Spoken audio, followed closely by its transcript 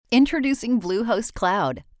Introducing Bluehost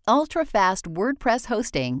Cloud, ultra-fast WordPress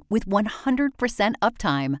hosting with 100%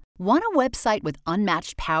 uptime. Want a website with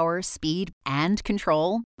unmatched power, speed, and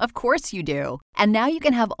control? Of course you do. And now you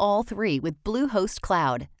can have all three with Bluehost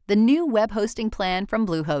Cloud, the new web hosting plan from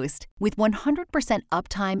Bluehost. With 100%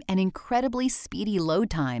 uptime and incredibly speedy load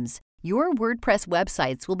times, your WordPress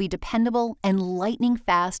websites will be dependable and lightning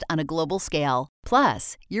fast on a global scale.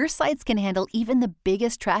 Plus, your sites can handle even the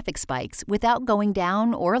biggest traffic spikes without going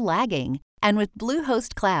down or lagging. And with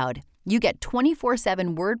Bluehost Cloud, you get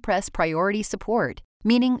 24/7 WordPress priority support,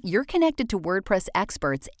 meaning you're connected to WordPress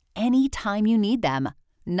experts anytime you need them.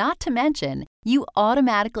 Not to mention, you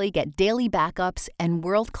automatically get daily backups and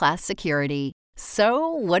world-class security. So,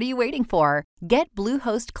 what are you waiting for? Get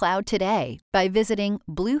Bluehost Cloud today by visiting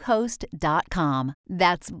Bluehost.com.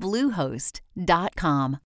 That's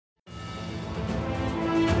Bluehost.com.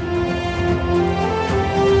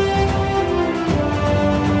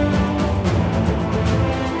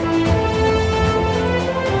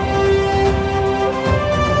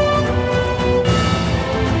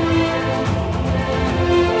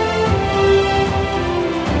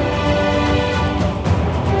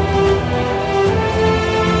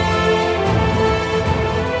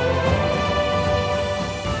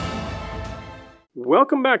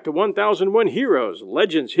 Welcome back to 1001 Heroes,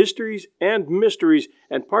 Legends, Histories, and Mysteries,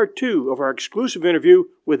 and part 2 of our exclusive interview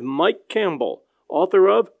with Mike Campbell, author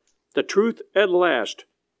of The Truth at Last.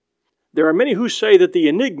 There are many who say that the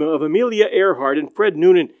enigma of Amelia Earhart and Fred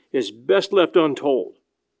Noonan is best left untold.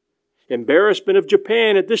 Embarrassment of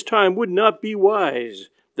Japan at this time would not be wise,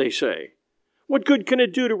 they say. What good can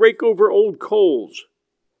it do to rake over old coals?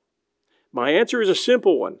 My answer is a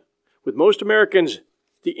simple one. With most Americans,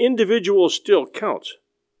 the individual still counts.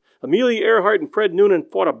 Amelia Earhart and Fred Noonan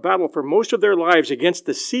fought a battle for most of their lives against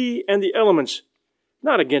the sea and the elements,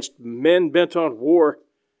 not against men bent on war.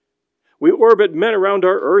 We orbit men around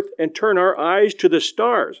our Earth and turn our eyes to the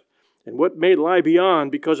stars and what may lie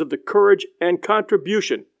beyond because of the courage and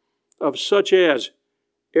contribution of such as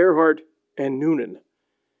Earhart and Noonan.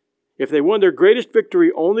 If they won their greatest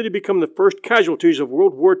victory only to become the first casualties of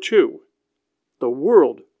World War II, the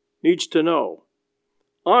world needs to know.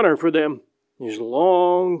 Honor for them is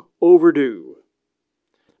long overdue.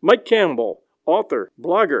 Mike Campbell, author,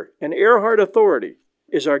 blogger, and Earhart authority,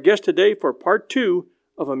 is our guest today for part 2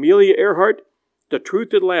 of Amelia Earhart, The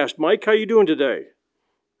Truth at Last. Mike, how you doing today?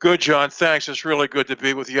 Good, John. Thanks. It's really good to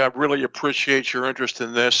be with you. I really appreciate your interest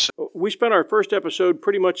in this. We spent our first episode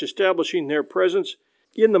pretty much establishing their presence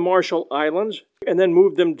in the Marshall Islands and then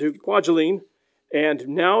moved them to Kwajalein, and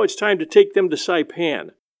now it's time to take them to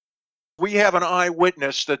Saipan. We have an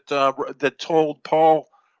eyewitness that told Paul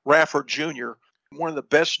Rafford Jr., one of the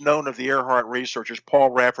best known of the Earhart researchers.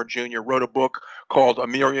 Paul Rafford Jr. wrote a book called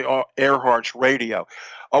Amelia Earhart's Radio.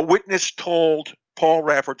 A witness told Paul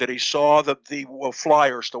Rafford that he saw the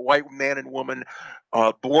flyers, the white man and woman,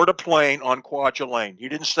 board a plane on Kwajalein. He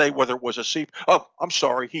didn't say whether it was a sea. Oh, I'm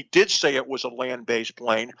sorry. He did say it was a land-based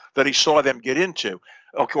plane that he saw them get into.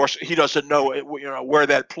 Of course, he doesn't know where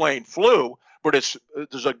that plane flew. But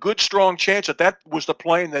there's a good, strong chance that was the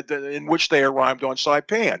plane in which they arrived on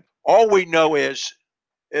Saipan. All we know is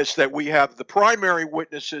that we have the primary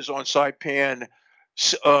witnesses on Saipan,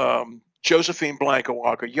 Josephine Blanco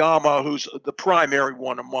Wakayama, who's the primary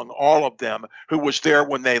one among all of them, who was there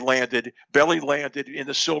when they belly landed in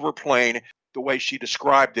the silver plane, the way she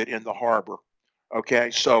described it in the harbor.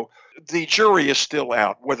 Okay, so the jury is still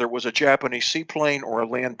out, whether it was a Japanese seaplane or a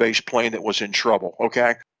land-based plane that was in trouble,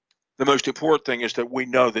 okay? The most important thing is that we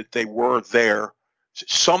know that they were there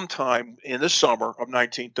sometime in the summer of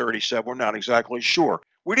 1937. We're not exactly sure.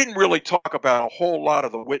 We didn't really talk about a whole lot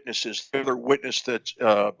of the witnesses. The other witness that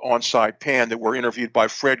on Saipan that were interviewed by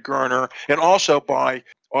Fred Gerner and also by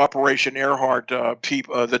Operation Earhart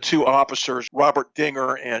the two officers, Robert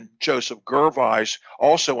Dinger and Joseph Gervais,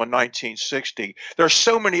 also in 1960. There are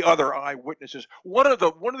so many other eyewitnesses. One of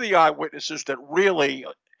the eyewitnesses that really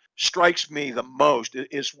strikes me the most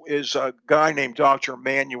is a guy named Dr.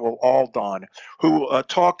 Emanuel Aldon, who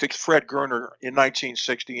talked to Fred Gerner in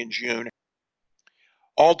 1960 in June.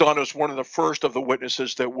 Aldon was one of the first of the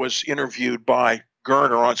witnesses that was interviewed by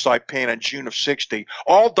Gerner on Saipan in June of 60.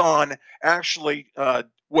 Aldon actually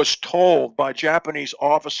was told by Japanese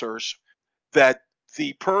officers that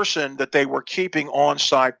the person that they were keeping on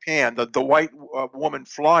Saipan, the white woman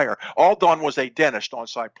flyer, Aldon was a dentist on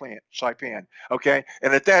Saipan, okay?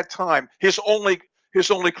 And at that time, his only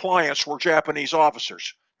clients were Japanese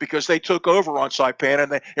officers. because they took over on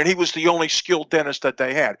Saipan, and he was the only skilled dentist that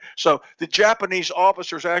they had. So the Japanese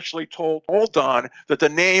officers actually told Aldan that the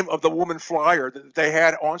name of the woman flyer that they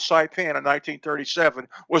had on Saipan in 1937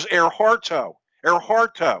 was Earharto.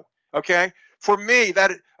 Earharto, okay? For me,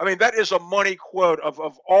 that is a money quote of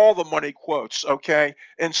all the money quotes, okay?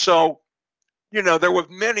 And so, there were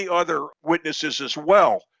many other witnesses as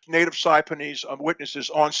well, native Saipanese witnesses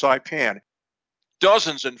on Saipan.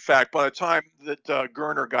 Dozens, in fact, by the time that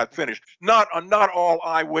Gerner got finished. Not all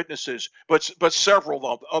eyewitnesses, but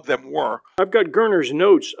several of them were. I've got Gerner's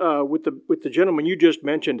notes with the gentleman you just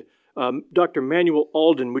mentioned, Dr. Manuel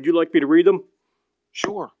Alden. Would you like me to read them?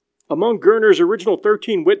 Sure. Among Gerner's original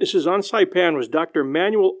 13 witnesses on Saipan was Dr.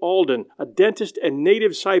 Manuel Alden, a dentist and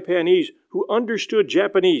native Saipanese who understood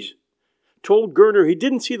Japanese. Told Gerner he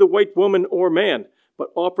didn't see the white woman or man,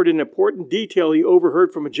 but offered an important detail he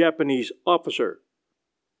overheard from a Japanese officer.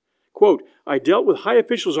 Quote, I dealt with high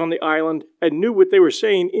officials on the island and knew what they were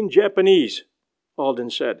saying in Japanese, Alden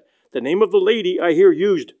said. The name of the lady I hear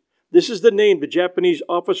used. This is the name the Japanese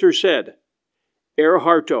officer said.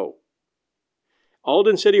 Earharto.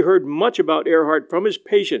 Alden said he heard much about Earhart from his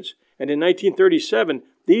patients, and in 1937,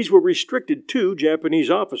 these were restricted to Japanese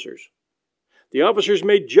officers. The officers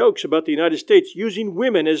made jokes about the United States using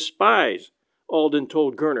women as spies, Alden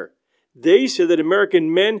told Gerner. They said that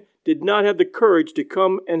American men did not have the courage to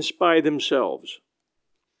come and spy themselves.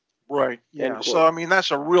 Right. Yeah. So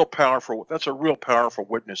that's a real powerful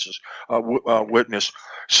witness.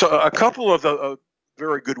 So a couple of the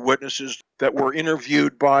very good witnesses that were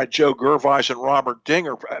interviewed by Joe Gervais and Robert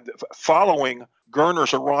Dinger following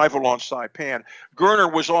Gerner's arrival on Saipan.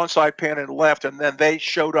 Gerner was on Saipan and left, and then they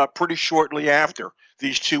showed up pretty shortly after,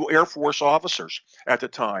 these two Air Force officers at the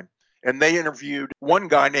time. And they interviewed one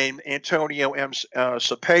guy named Antonio M.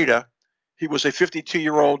 Cepeda. He was a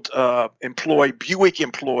 52-year-old Buick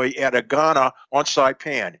employee at Agana on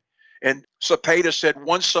Saipan. And Cepeda said,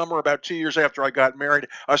 one summer, about 2 years after I got married,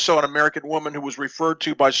 I saw an American woman who was referred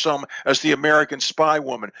to by some as the American spy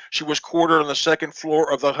woman. She was quartered on the second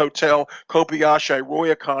floor of the Hotel Kobayashi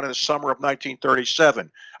Ryokan in the summer of 1937.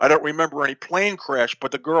 I don't remember any plane crash,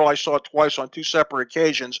 but the girl I saw twice on two separate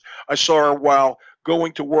occasions, I saw her while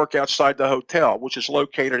going to work outside the hotel, which is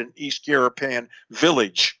located in East Garapan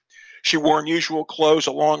Village. She wore unusual clothes,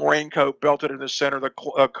 a long raincoat belted in the center.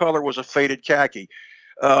 The color was a faded khaki.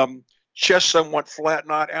 Chest somewhat flat,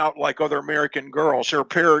 not out like other American girls. Her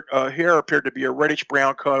hair appeared to be a reddish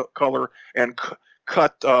brown color and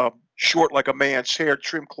cut short like a man's hair,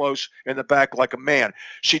 trimmed close in the back like a man.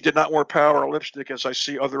 She did not wear powder or lipstick as I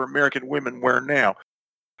see other American women wear now.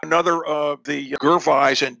 Another of the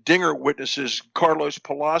Gervais and Dinger witnesses, Carlos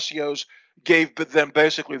Palacios, gave them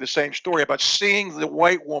basically the same story about seeing the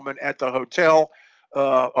white woman at the hotel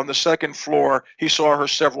on the second floor. He saw her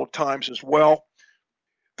several times as well.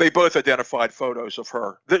 They both identified photos of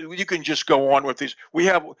her. You can just go on with these. We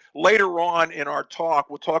have later on in our talk,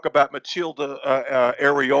 we'll talk about Matilda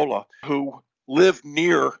Areola, who lived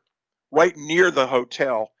right near the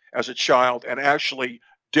hotel as a child and actually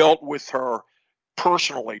dealt with her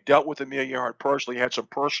personally, dealt with Amelia Earhart personally, had some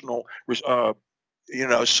personal,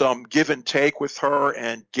 some give and take with her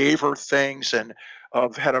and gave her things, and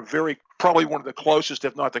had probably one of the closest,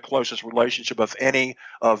 if not the closest relationship of any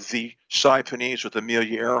of the Saipanese with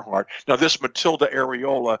Amelia Earhart. Now, this Matilda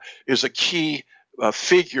Areola is a key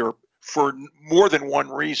figure for more than one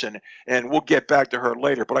reason, and we'll get back to her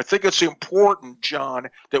later. But I think it's important, John,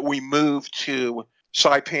 that we move to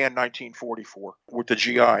Saipan 1944 with the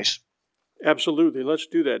GIs. Absolutely. Let's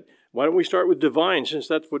do that. Why don't we start with Devine, since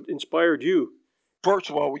that's what inspired you? First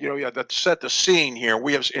of all, to set the scene here,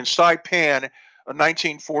 we have in Saipan,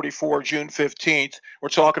 1944, June 15th, we're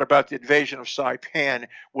talking about the invasion of Saipan,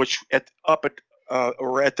 which at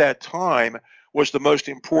that time was the most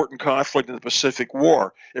important conflict in the Pacific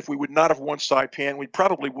War. If we would not have won Saipan, we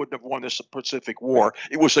probably wouldn't have won this Pacific War.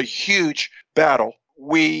 It was a huge battle.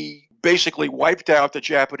 We basically wiped out the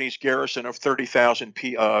Japanese garrison of 30,000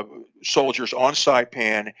 soldiers on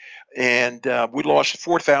Saipan, and we lost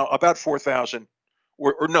about 4,000.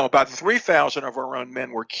 About 3,000 of our own men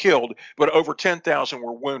were killed, but over 10,000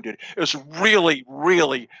 were wounded. It was really,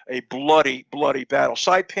 really a bloody, bloody battle.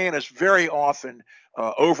 Saipan is very often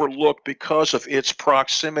overlooked because of its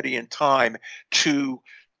proximity in time to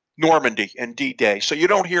Normandy and D-Day. So you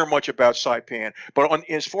don't hear much about Saipan. But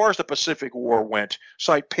as far as the Pacific War went,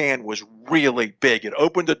 Saipan was really big. It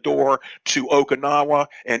opened the door to Okinawa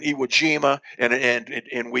and Iwo Jima,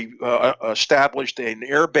 and we established an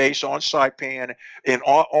air base on Saipan and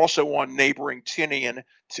also on neighboring Tinian,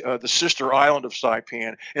 the sister island of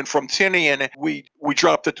Saipan. And from Tinian, we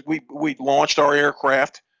launched our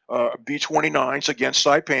aircraft B-29s against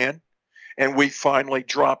Saipan, and we finally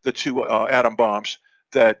dropped the two atom bombs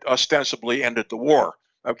that ostensibly ended the war.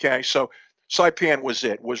 Okay, so Saipan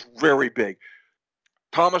was very big.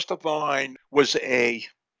 Thomas Devine was a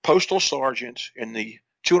postal sergeant in the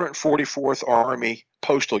 244th Army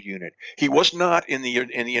Postal Unit. He was not in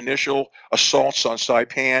the initial assaults on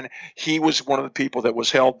Saipan. He was one of the people that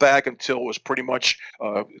was held back until it was pretty much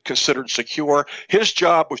considered secure. His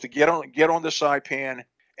job was to get on the Saipan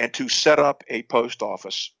and to set up a post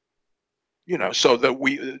office. So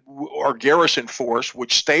that our garrison force,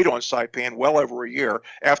 which stayed on Saipan well over a year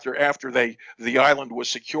after the island was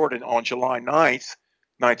secured on July 9th,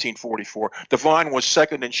 1944, Devine was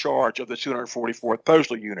second in charge of the 244th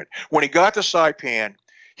Postal Unit. When he got to Saipan,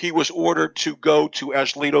 he was ordered to go to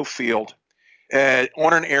Aslito Field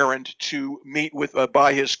on an errand to meet with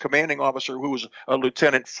by his commanding officer, who was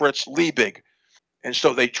Lieutenant Fritz Liebig. And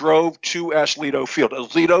so they drove to Aslito Field.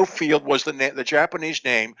 Aslito Field was the Japanese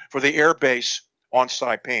name for the air base on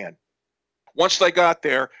Saipan. Once they got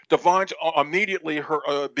there, Devine immediately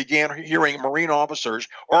began hearing Marine officers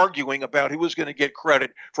arguing about who was going to get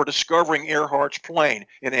credit for discovering Earhart's plane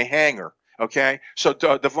in a hangar. Okay, so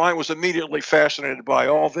Devine was immediately fascinated by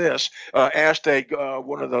all this. Asked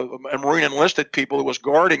one of the Marine enlisted people who was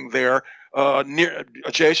guarding there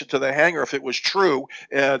adjacent to the hangar if it was true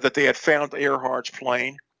that they had found Earhart's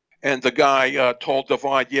plane. And the guy told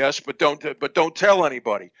Devine, yes, but don't tell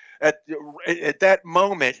anybody. At that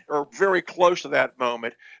moment, or very close to that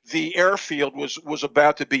moment, the airfield was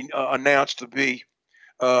about to be announced to be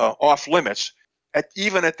off limits.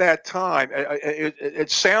 Even at that time,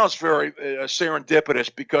 it sounds very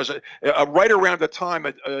serendipitous, because right around the time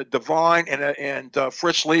Devine and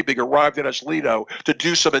Fritz Liebig arrived at Aslito to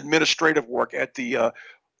do some administrative work at the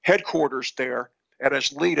headquarters there at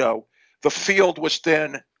Aslito, the field was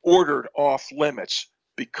then ordered off limits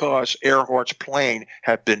because Earhart's plane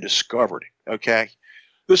had been discovered. Okay,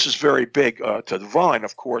 this is very big to Devine,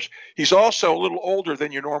 of course. He's also a little older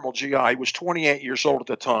than your normal GI. He was 28 years old at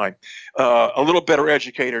the time, a little better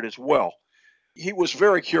educated as well. He was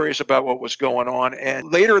very curious about what was going on,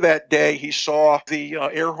 and later that day he saw the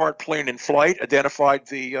Earhart plane in flight, identified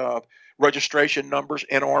the registration numbers,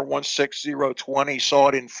 NR16020. He saw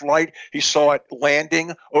it in flight. He saw it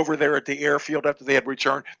landing over there at the airfield after they had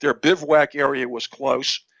returned. Their bivouac area was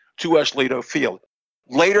close to Aslito Field.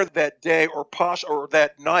 Later that day, or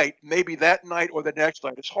that night, maybe that night or the next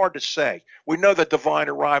night, it's hard to say. We know that Devine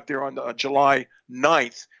arrived there on July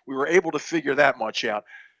 9th. We were able to figure that much out.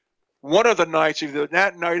 One of the nights, either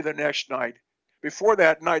that night or the next night, before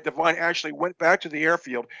that night, Devine actually went back to the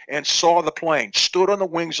airfield and saw the plane, stood on the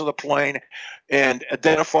wings of the plane, and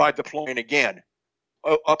identified the plane again,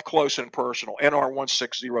 up close and personal,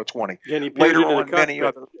 NR16020. And he later on, many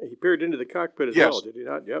other. He peered into the cockpit as yes. well, did he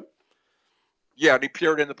not? Yep. Yeah, and he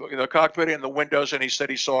peered in the cockpit and the windows, and he said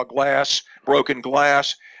he saw broken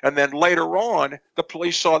glass. And then later on, the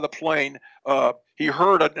police saw the plane. He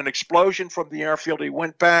heard an explosion from the airfield. He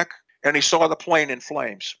went back, and he saw the plane in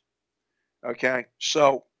flames. Okay,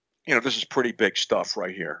 so, this is pretty big stuff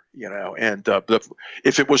right here, and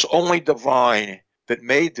if it was only Devine that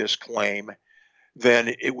made this claim,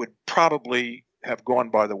 then it would probably have gone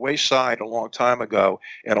by the wayside a long time ago,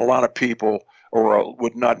 and a lot of people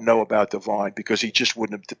would not know about Devine, because he just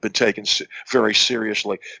wouldn't have been taken very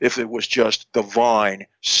seriously if it was just Devine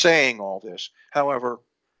saying all this. However,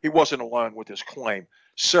 he wasn't alone with his claim.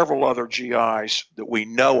 Several other GIs that we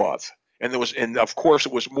know of, and of course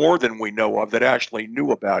it was more than we know of, that actually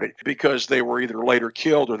knew about it, because they were either later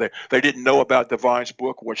killed or they didn't know about Devine's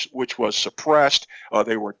book, which was suppressed.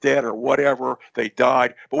 They were dead or whatever. They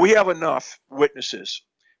died. But we have enough witnesses.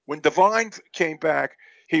 When Devine came back,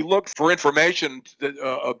 he looked for information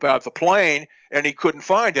about the plane, and he couldn't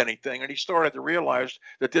find anything. And he started to realize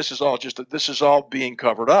that this is all being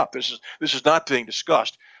covered up. This is not being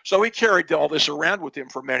discussed. So he carried all this around with him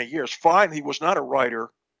for many years. Finally, he was not a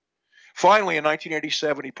writer. Finally, in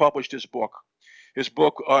 1987, he published his book. His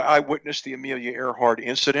book, I Witnessed the Amelia Earhart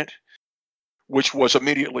Incident, which was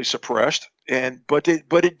immediately suppressed. But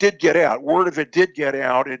it did get out. Word of it did get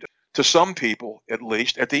out, to some people at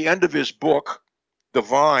least. At the end of his book,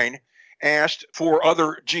 Devine asked for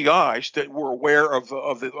other GIs that were aware of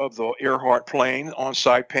the Earhart plane on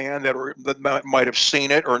Saipan, that might have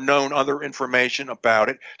seen it or known other information about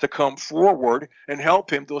it, to come forward and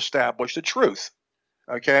help him to establish the truth.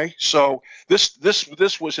 Okay, so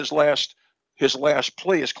this was his last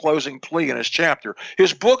plea, his closing plea in his chapter.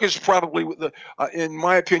 His book is probably, in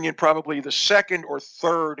my opinion, probably the second or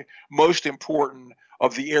third most important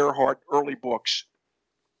of the Earhart early books.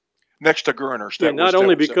 next to Gerners. Yeah, not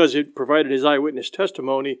only because it provided his eyewitness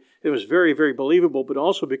testimony, it was very, very believable, but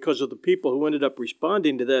also because of the people who ended up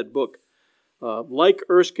responding to that book, like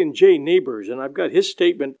Erskine J. Neighbors. And I've got his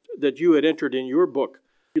statement that you had entered in your book.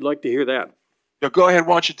 You'd like to hear that? Yeah, go ahead.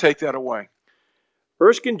 Why don't you take that away?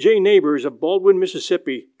 Erskine J. Neighbors of Baldwin,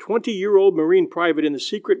 Mississippi, 20-year-old Marine private in the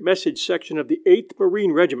secret message section of the 8th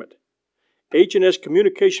Marine Regiment, H&S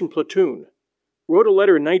Communication Platoon, wrote a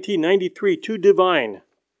letter in 1993 to Devine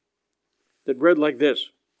that read like this.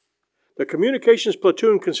 The communications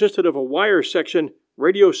platoon consisted of a wire section,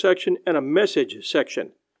 radio section, and a message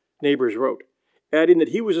section, Neighbors wrote, adding that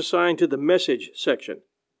he was assigned to the message section.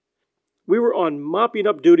 We were on mopping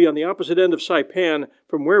up duty on the opposite end of Saipan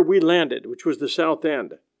from where we landed, which was the south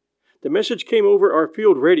end. The message came over our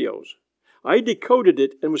field radios. I decoded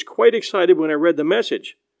it and was quite excited when I read the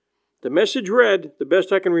message. The message read, the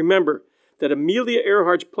best I can remember, that Amelia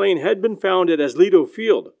Earhart's plane had been found at Asleto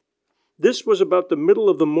Field. This was about the middle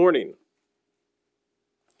of the morning.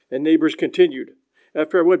 And Neighbors continued.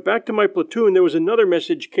 After I went back to my platoon, there was another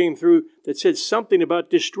message came through that said something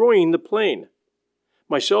about destroying the plane.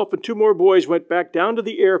 Myself and two more boys went back down to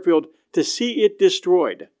the airfield to see it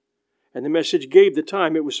destroyed, and the message gave the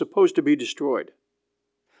time it was supposed to be destroyed.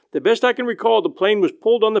 The best I can recall, the plane was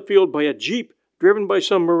pulled on the field by a Jeep driven by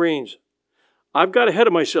some Marines. I've got ahead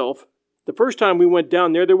of myself. The first time we went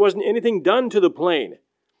down there wasn't anything done to the plane.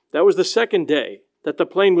 That was the second day that the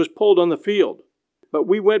plane was pulled on the field. But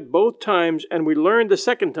we went both times, and we learned the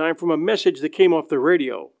second time from a message that came off the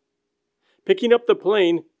radio. Picking up the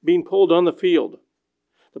plane being pulled on the field.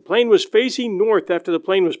 The plane was facing north after the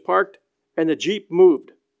plane was parked, and the Jeep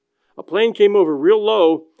moved. A plane came over real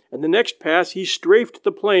low, and the next pass he strafed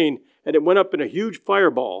the plane, and it went up in a huge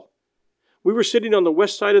fireball. We were sitting on the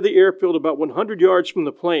west side of the airfield about 100 yards from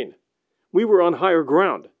the plane. We were on higher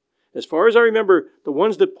ground. As far as I remember, the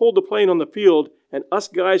ones that pulled the plane on the field and us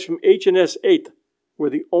guys from H&S 8th were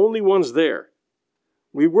the only ones there.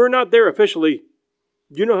 We were not there officially.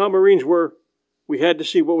 You know how Marines were. We had to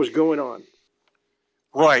see what was going on.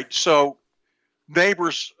 Right. So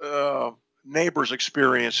Neighbors'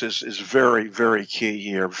 experience is very, very key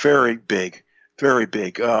here. Very big. Very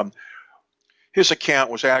big. His account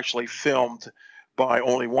was actually filmed by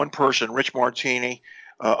only one person, Rich Martini,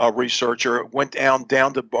 a researcher. Went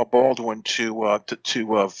down to Baldwin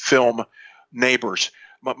to film Neighbors.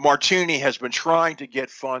 Martini has been trying to get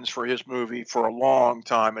funds for his movie for a long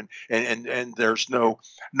time, and there's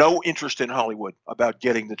no interest in Hollywood about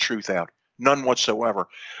getting the truth out. None whatsoever.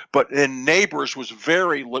 But Neighbors was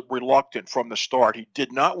very reluctant from the start. He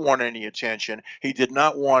did not want any attention. He did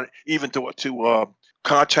not want even to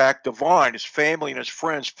contact Devine. His family and his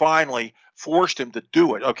friends finally forced him to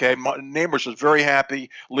do it. Okay, Neighbors was very happy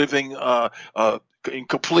living in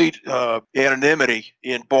complete anonymity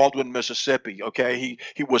in Baldwin, Mississippi. Okay,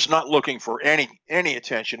 he was not looking for any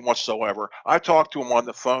attention whatsoever. I talked to him on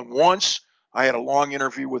the phone once. I had a long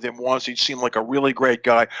interview with him once. He seemed like a really great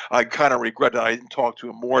guy. I kind of regret that I didn't talk to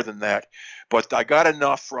him more than that. But I got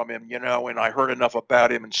enough from him, and I heard enough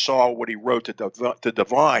about him and saw what he wrote to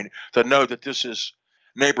Devine to know that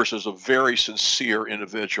Neighbors is a very sincere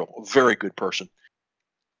individual, a very good person.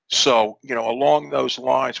 So, along those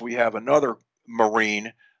lines, we have another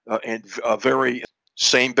Marine and a very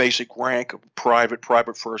same basic rank,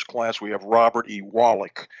 private first class. We have Robert E.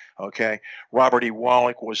 Wallach. Okay, Robert E.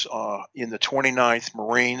 Wallach was in the 29th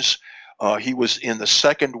Marines. He was in the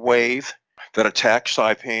second wave that attacked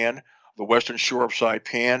Saipan, the western shore of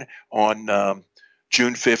Saipan, on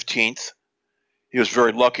June 15th. He was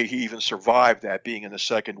very lucky he even survived that, being in the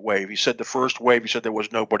second wave. He said the first wave, he said there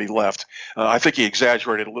was nobody left. I think he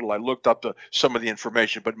exaggerated a little. I looked up some of the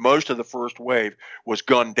information, but most of the first wave was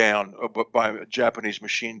gunned down by Japanese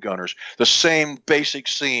machine gunners. The same basic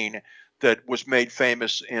scene that was made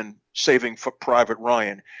famous in Saving Private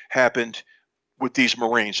Ryan happened with these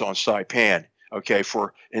Marines on Saipan. Okay,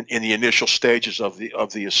 in the initial stages of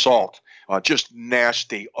the assault, just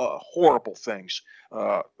nasty, horrible things.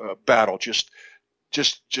 Battle,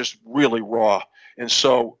 just really raw. And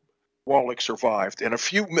so Wallach survived. And a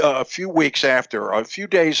few weeks after, at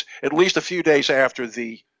least a few days after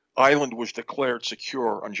the island was declared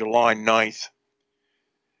secure on July 9th,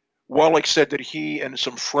 Wallach said that he and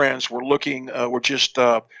some friends were just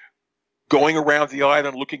going around the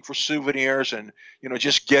island looking for souvenirs and,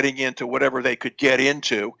 just getting into whatever they could get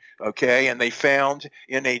into. Okay. And they found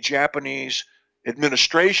in a Japanese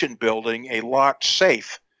administration building a locked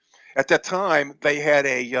safe. At that time, they had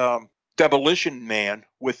a demolition man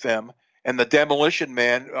with them, and the demolition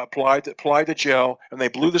man applied the gel, and they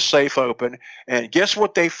blew the safe open. And guess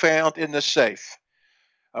what they found in the safe?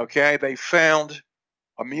 Okay, they found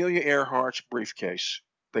Amelia Earhart's briefcase.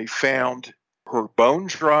 They found her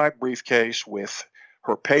bone-dry briefcase with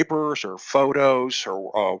her papers, her photos,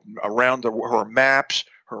 her maps,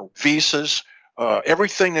 her visas,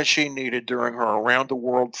 everything that she needed during her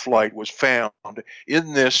around-the-world flight was found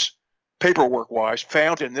in this, paperwork-wise,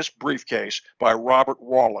 found in this briefcase by Robert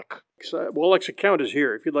Wallach. Wallach's account is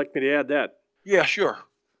here, if you'd like me to add that. Yeah, sure.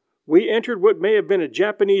 We entered what may have been a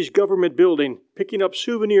Japanese government building, picking up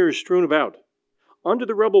souvenirs strewn about. Under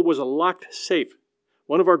the rubble was a locked safe.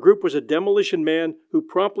 One of our group was a demolition man who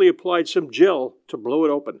promptly applied some gel to blow it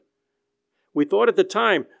open. We thought at the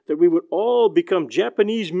time that we would all become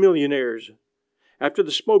Japanese millionaires. After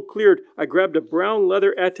the smoke cleared, I grabbed a brown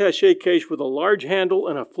leather attaché case with a large handle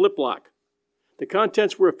and a flip lock. The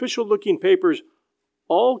contents were official-looking papers,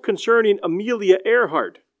 all concerning Amelia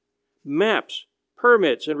Earhart. Maps,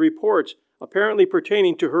 permits, and reports apparently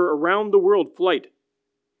pertaining to her around-the-world flight.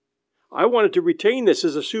 I wanted to retain this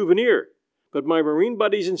as a souvenir, but my Marine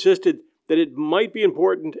buddies insisted that it might be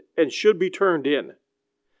important and should be turned in.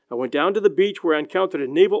 I went down to the beach where I encountered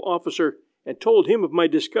a naval officer and told him of my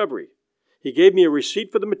discovery. He gave me a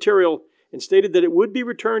receipt for the material and stated that it would be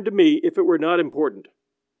returned to me if it were not important.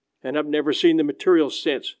 And I've never seen the material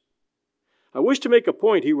since. I wish to make a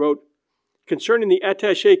point, he wrote, concerning the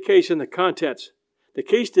attaché case and the contents. The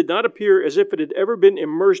case did not appear as if it had ever been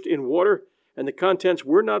immersed in water, and the contents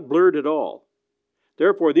were not blurred at all.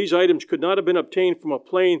 Therefore, these items could not have been obtained from a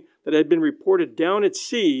plane that had been reported down at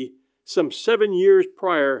sea some 7 years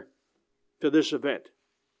prior to this event.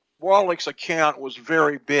 Wallach's account was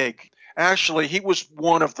very big. Actually, he was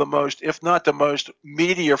one of the most, if not the most,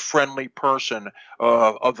 media-friendly person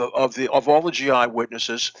of all the GI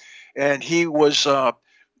witnesses, and he was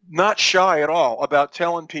not shy at all about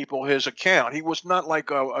telling people his account. He was not like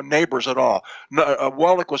neighbors at all.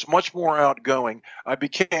 Wallach was much more outgoing. I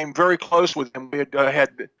became very close with him. We had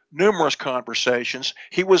numerous conversations.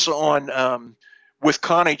 He was on with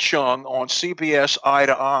Connie Chung on CBS Eye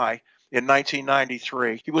to Eye in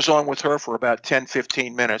 1993. He was on with her for about 10,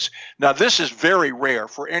 15 minutes. Now, this is very rare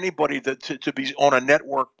for anybody to be on a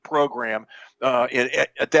network program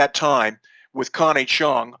at that time with Connie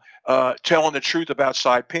Chung telling the truth about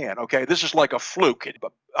Saipan. Okay, this is like a fluke.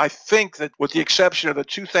 I think that with the exception of the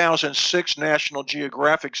 2006 National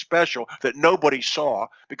Geographic special that nobody saw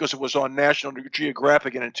because it was on National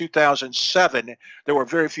Geographic, and in 2007 there were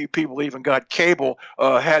very few people who even got cable,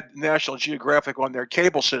 had National Geographic on their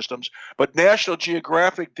cable systems, but National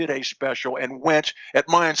Geographic did a special and went, at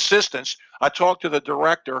my insistence, I talked to the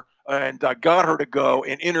director and I got her to go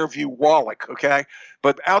and interview Wallach, okay?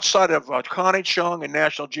 But outside of Connie Chung and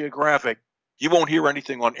National Geographic, you won't hear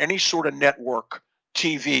anything on any sort of network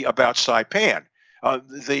TV about Saipan.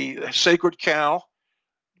 The Sacred Cow,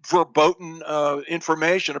 verboten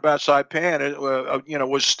information about Saipan,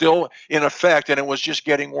 was still in effect, and it was just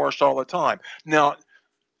getting worse all the time. Now,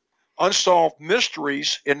 Unsolved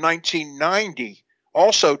Mysteries in 1990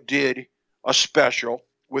 also did a special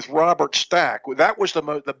with Robert Stack. That was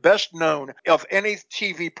the best known of any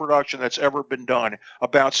TV production that's ever been done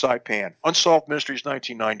about Saipan. Unsolved Mysteries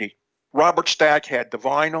 1990. Robert Stack had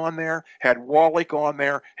Devine on there, had Wallach on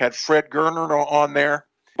there, had Fred Gerner on there.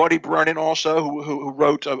 Buddy Brennan also, who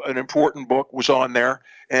wrote an important book, was on there,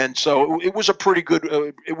 and so it was a pretty good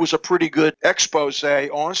expose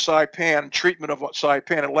on Saipan, treatment of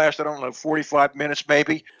Saipan. It lasted, I don't know, 45 minutes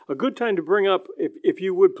maybe. A good time to bring up, if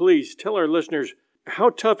you would please, tell our listeners how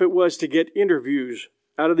tough it was to get interviews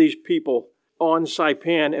out of these people on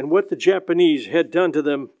Saipan and what the Japanese had done to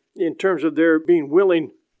them in terms of their being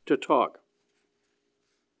willing to talk.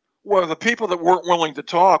 Well, the people that weren't willing to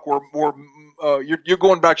talk were you're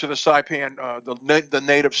going back to the Saipan, the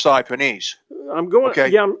native Saipanese. I'm going. Okay.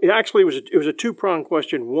 Yeah, actually, it was a two-pronged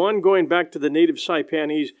question. One, going back to the native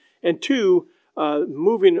Saipanese, and two,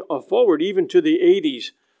 moving forward even to the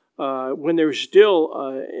 80s, when there's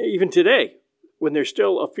still even today, when there's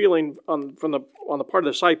still a feeling on the part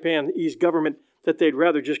of the Saipanese government that they'd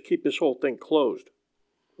rather just keep this whole thing closed.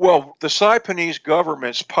 Well, the Saipanese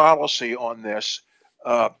government's policy on this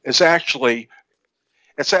is actually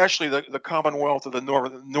the Commonwealth of the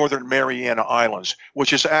Northern Mariana Islands,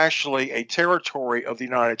 which is actually a territory of the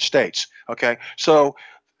United States. Okay, so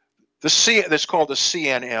that's called the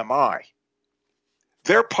CNMI.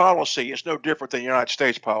 Their policy is no different than the United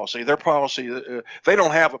States policy. Their policy, they don't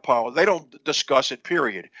have a policy. They don't discuss it,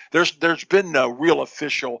 period. There's been no real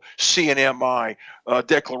official CNMI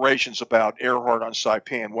declarations about Earhart on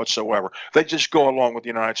Saipan whatsoever. They just go along with the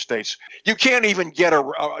United States. You can't even get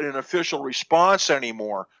an official response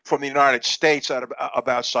anymore from the United States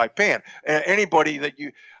about Saipan. Anybody that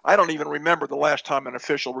I don't even remember the last time an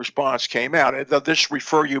official response came out. This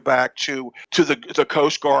refer you back to the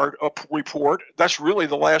Coast Guard report. That's really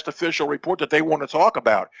the last official report that they want to talk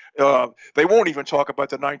about. They won't even talk about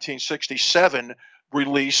the 1967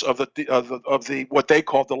 release of the what they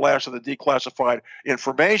called the last of the declassified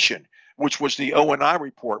information, which was the ONI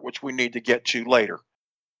report, which we need to get to later.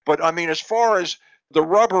 But I mean, as far as the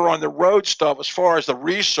rubber on the road stuff, as far as the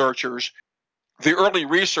researchers, the early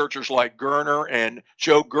researchers like Gerner and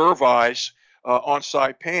Joe Gervais on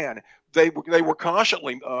Saipan, they were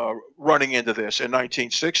constantly running into this in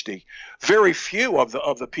 1960. Very few of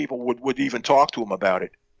the people would even talk to them about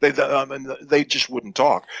it. They just wouldn't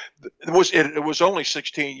talk. It was only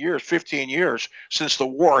 15 years since the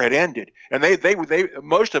war had ended, and they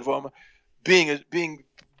most of them being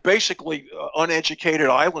basically uneducated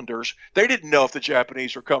islanders, they didn't know if the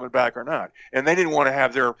Japanese were coming back or not, and they didn't want to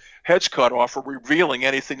have their heads cut off for revealing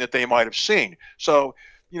anything that they might have seen. So,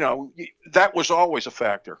 that was always a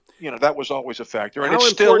factor. That was always a factor, and it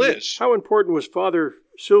still is. How important was Father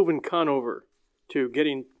Sylvan Conover to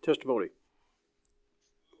getting testimony?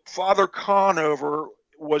 Father Conover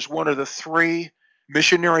was one of the 3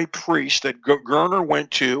 missionary priests that Gerner went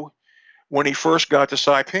to when he first got to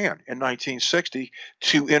Saipan in 1960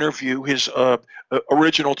 to interview his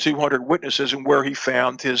original 200 witnesses, and where he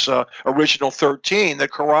found his original 13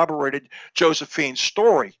 that corroborated Josephine's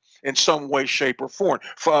story in some way, shape, or form.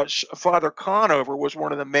 Father Conover was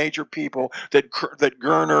one of the major people that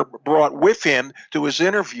Gerner brought with him to his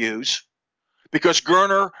interviews, because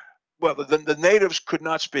Gerner, well, the natives could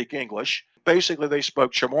not speak English. Basically, they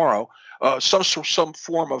spoke Chamorro, some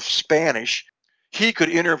form of Spanish. He could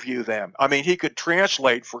interview them. I mean, he could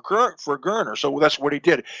translate for Gerner. So that's what he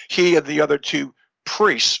did. He and the other 2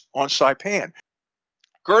 priests on Saipan.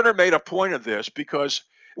 Gerner made a point of this because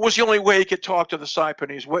it was the only way he could talk to the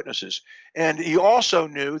Saipanese witnesses. And he also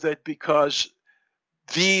knew that because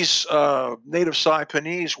these native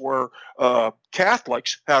Saipanese were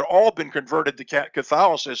Catholics, had all been converted to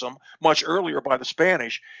Catholicism much earlier by the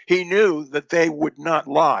Spanish, he knew that they would not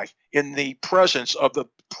lie in the presence of the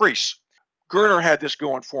priests. Gerner had this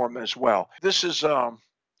going for him as well. This is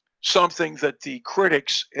something that the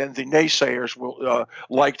critics and the naysayers will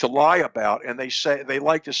like to lie about, and they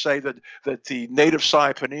like to say that the native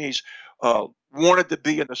Saipanese wanted to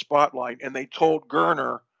be in the spotlight, and they told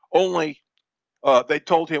Gerner only. They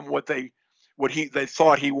told him what they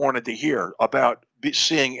thought he wanted to hear about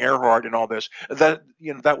seeing Ehrhart and all this.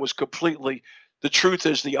 That was completely. The truth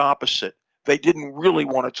is the opposite. They didn't really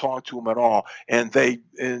want to talk to him at all, and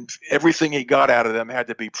everything he got out of them had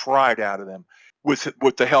to be pried out of them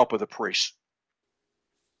with the help of the priests.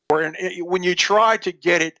 When you try to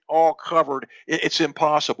get it all covered, it's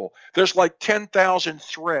impossible. There's like 10,000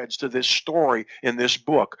 threads to this story in this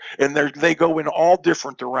book, and they go in all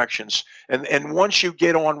different directions. And once you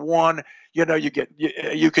get on one, you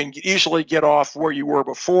can easily get off where you were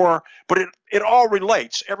before. But it all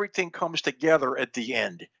relates. Everything comes together at the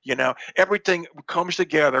end. Everything comes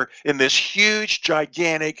together in this huge,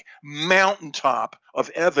 gigantic mountaintop of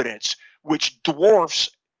evidence, which dwarfs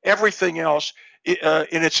everything else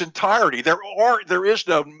in its entirety. There is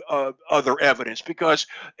no other evidence, because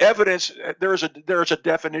evidence, there's a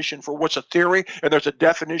definition for what's a theory, and there's a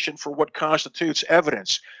definition for what constitutes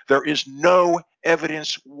evidence. There is no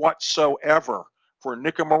evidence whatsoever for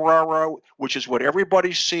Nikomaroro, which is what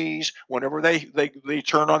everybody sees whenever they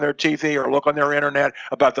turn on their TV or look on their internet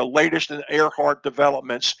about the latest in Ehrhart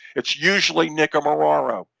developments. It's usually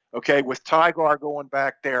Nikomaroro. Okay, with Tigar going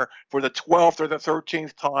back there for the 12th or the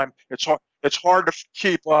 13th time, it's hard to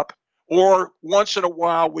keep up. Or once in a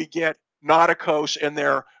while, we get Nauticos in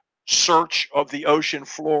their search of the ocean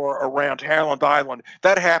floor around Howland Island.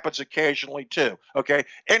 That happens occasionally too. Okay,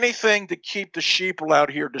 anything to keep the sheeple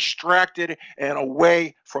out here distracted and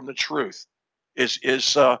away from the truth is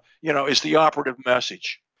the operative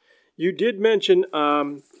message. You did mention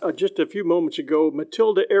just a few moments ago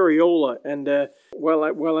Matilda Areola, and while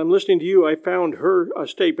I'm listening to you, I found her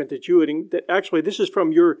statement that actually this is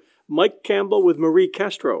from your Mike Campbell with Marie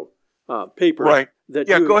Castro paper. Right.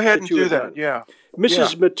 Go ahead and do that. Yeah.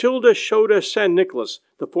 Mrs. Matilda Shota San Nicolas,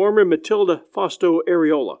 the former Matilda Fausto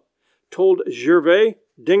Areola, told Gervais,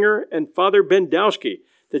 Dinger, and Father Bendowski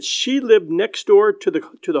that she lived next door to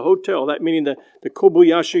the hotel, that meaning the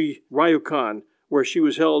Kobayashi Ryokan, where she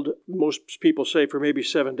was held, most people say, for maybe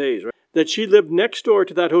 7 days, right? That she lived next door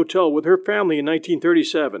to that hotel with her family in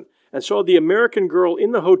 1937 and saw the American girl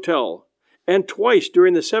in the hotel. And twice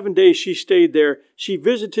during the 7 days she stayed there, she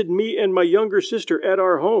visited me and my younger sister at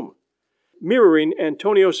our home, mirroring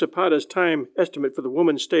Antonio Zapata's time estimate for the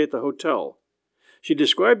woman's stay at the hotel. She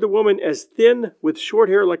described the woman as thin with short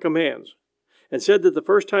hair like a man's, and said that the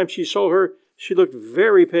first time she saw her, she looked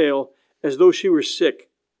very pale, as though she were sick.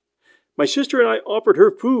 My sister and I offered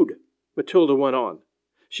her food, Matilda went on.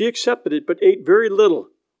 She accepted it, but ate very little,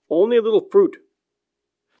 only a little fruit.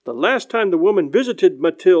 The last time the woman visited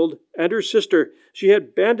Mathilde and her sister, she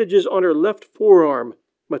had bandages on her left forearm,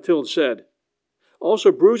 Mathilde said.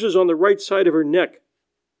 Also bruises on the right side of her neck.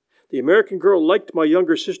 The American girl liked my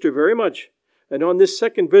younger sister very much, and on this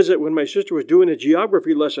second visit, when my sister was doing a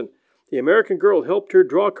geography lesson, the American girl helped her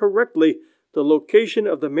draw correctly the location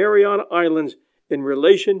of the Mariana Islands in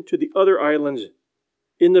relation to the other islands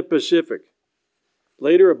in the Pacific.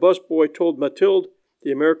 Later, a busboy told Mathilde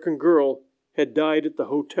the American girl had died at the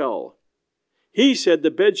hotel. He said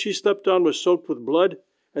the bed she slept on was soaked with blood,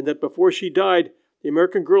 and that before she died, the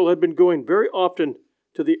American girl had been going very often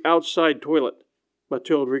to the outside toilet,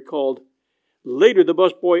 Mathilde recalled. Later, the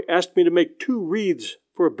busboy asked me to make 2 wreaths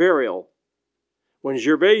for burial. When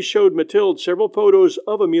Gervais showed Mathilde several photos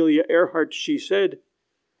of Amelia Earhart, she said,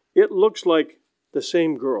 "It looks like the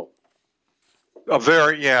same girl."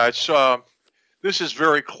 This is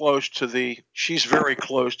very close to she's very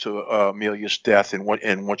close to Amelia's death in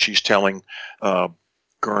what she's telling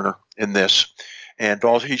Gerner in this. And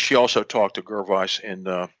she also talked to Gervais and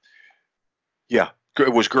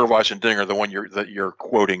it was Gervais and Dinger, the one that you're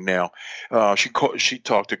quoting now. She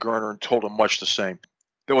talked to Gerner and told him much the same.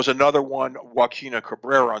 There was another one, Joaquina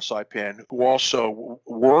Cabrera on Saipan, who also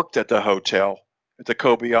worked at the hotel at the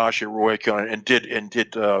Kobayashi Ryokan and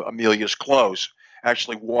did Amelia's clothes.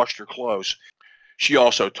 Actually washed her clothes. She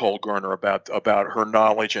also told Gerner about her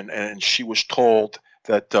knowledge, and she was told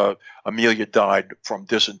that Amelia died from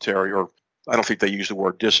dysentery, or I don't think they used the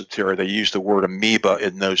word dysentery. They used the word amoeba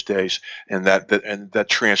in those days, and that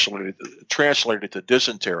translated to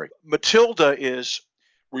dysentery. Matilda is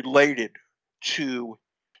related to.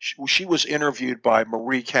 She was interviewed by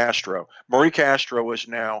Marie Castro. Marie Castro is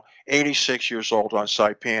now 86 years old on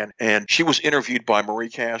Saipan, and she was interviewed by Marie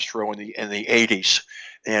Castro in the 80s.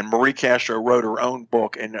 And Marie Castro wrote her own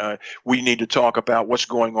book, and we need to talk about what's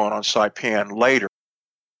going on Saipan later.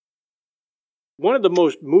 One of the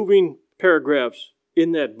most moving paragraphs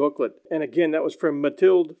in that booklet, and again, that was from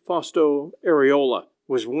Mathilde Fausto Areola,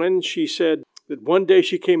 was when she said that one day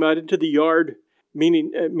she came out into the yard,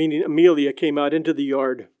 meaning Amelia came out into the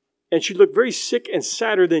yard, and she looked very sick and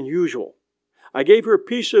sadder than usual. I gave her a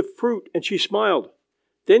piece of fruit, and she smiled.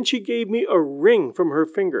 Then she gave me a ring from her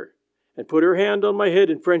finger and put her hand on my head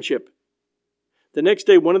in friendship. The next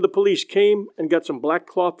day, one of the police came and got some black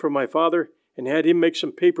cloth from my father and had him make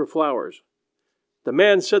some paper flowers. The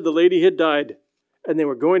man said the lady had died, and they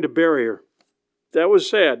were going to bury her. That was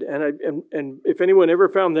sad, and if anyone ever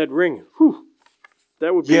found that ring,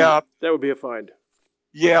 that would be a find.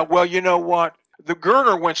 Yeah, well, you know what? The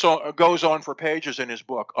Gerner goes on for pages in his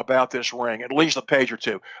book about this ring, at least a page or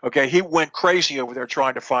two. Okay, he went crazy over there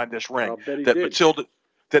trying to find this ring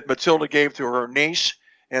that Matilda gave to her niece,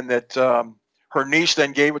 and that her niece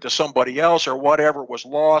then gave it to somebody else or whatever. It was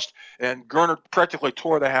lost, and Gerner practically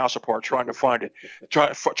tore the house apart trying to find it,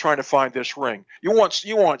 trying to find this ring. You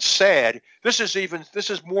want sad? This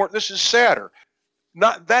is sadder.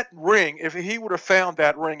 Not that ring. If he would have found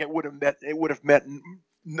that ring, it would have meant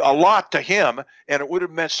a lot to him, and it would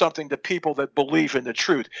have meant something to people that believe in the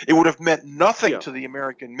truth. It would have meant nothing to the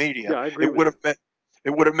American media. Yeah, I agree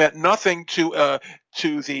it would have meant nothing to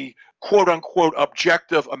the quote unquote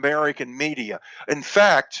objective American media. In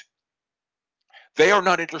fact, they are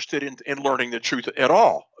not interested in learning the truth at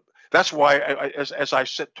all. That's why, as I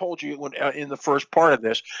told you in the first part of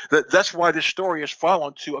this, that's why this story is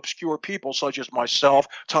fallen to obscure people such as myself,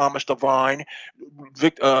 Thomas Devine,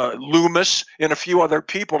 Loomis, and a few other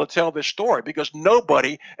people to tell this story, because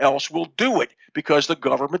nobody else will do it, because the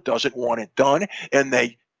government doesn't want it done, and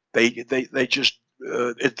they just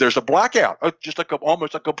there's a blackout,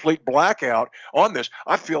 almost a complete blackout on this.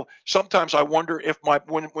 I feel sometimes I wonder if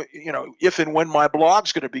and when my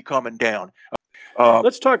blog's going to be coming down.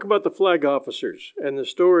 Let's talk about the flag officers and the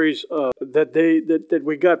stories that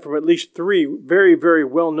we got from at least 3 very, very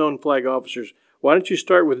well-known flag officers. Why don't you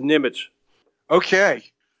start with Nimitz?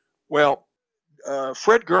 Okay. Well,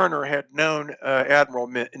 Fred Gerner had known Admiral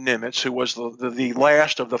Nimitz, who was the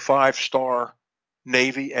last of the 5-star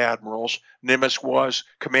Navy admirals. Nimitz was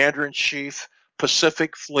Commander-in-Chief,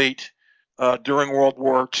 Pacific Fleet during World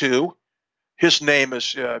War II. His name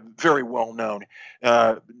is very well known.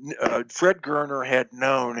 Fred Gerner had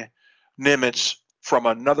known Nimitz from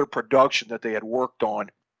another production that they had worked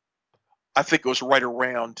on. I think it was right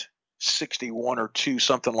around 61 or 2,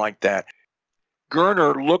 something like that.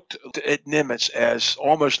 Gerner looked at Nimitz as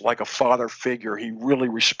almost like a father figure. He really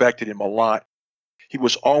respected him a lot. He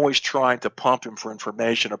was always trying to pump him for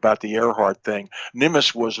information about the Earhart thing.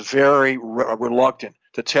 Nimitz was very reluctant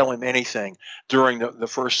to tell him anything during the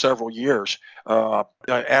first several years.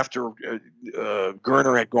 After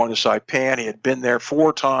Gerner had gone to Saipan, he had been there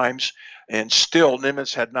 4 times, and still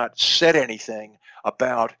Nimitz had not said anything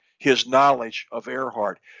about his knowledge of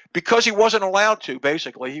Earhart because he wasn't allowed to.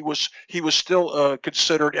 Basically, he was still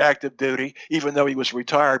considered active duty, even though he was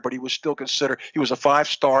retired. But he was still considered. He was a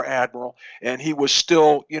 5-star admiral, and he was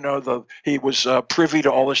still, he was privy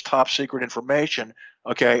to all this top secret information,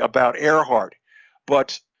 about Earhart.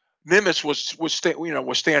 But Nimitz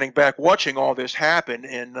was standing back watching all this happen,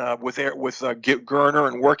 and with Gerner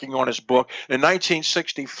and working on his book. In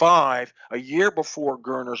 1965, a year before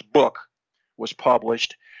Gerner's book was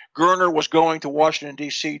published, Gerner was going to Washington,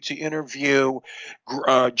 D.C. to interview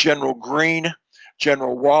General Greene,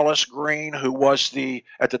 General Wallace Greene, who was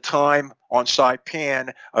at the time on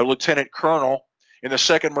Saipan, a lieutenant colonel in the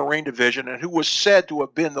 2nd Marine Division, and who was said to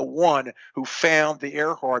have been the one who found the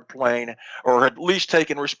Earhart plane, or at least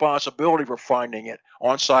taken responsibility for finding it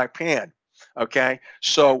on Saipan.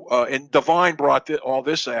 So and Devine brought all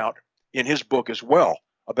this out in his book as well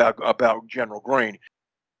about General Greene.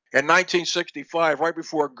 In 1965, right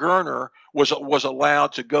before Gerner was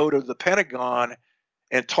allowed to go to the Pentagon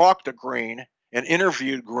and talk to Greene and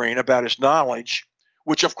interviewed Greene about his knowledge,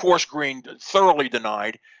 which of course Greene thoroughly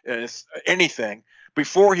denied anything.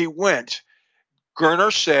 Before he went,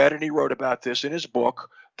 Gerner said, and he wrote about this in his book,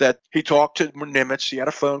 that he talked to Nimitz. He had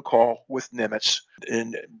a phone call with Nimitz,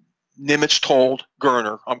 and Nimitz told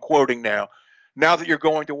Gerner, I'm quoting now that you're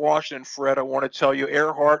going to Washington, Fred, I want to tell you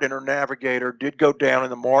Earhart and her navigator did go down in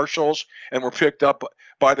the Marshalls and were picked up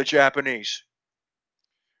by the Japanese.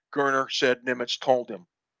 Gerner said Nimitz told him.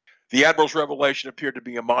 The Admiral's revelation appeared to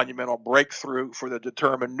be a monumental breakthrough for the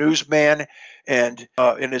determined newsman, and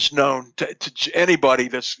is known to anybody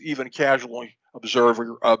that's even casually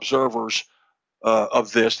observers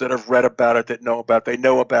of this that have read about it, that know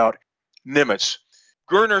about Nimitz.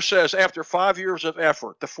 Gerner says, after 5 years of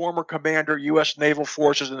effort, the former commander, U.S. Naval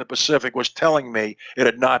Forces in the Pacific, was telling me it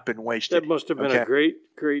had not been wasted. That must have been a great,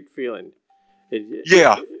 great feeling.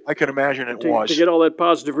 I can imagine it was. To get all that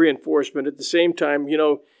positive reinforcement. At the same time,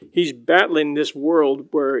 he's battling this world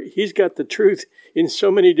where he's got the truth in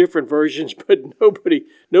so many different versions, but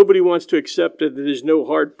nobody wants to accept that there's no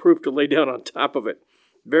hard proof to lay down on top of it.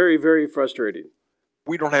 Very, very frustrating.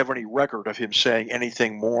 We don't have any record of him saying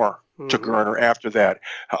anything more to Gerner after that.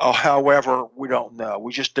 However, we don't know.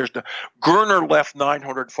 Gerner left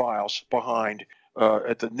 900 files behind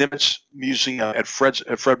at the Nimitz Museum at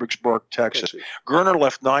Fredericksburg, Texas. Gerner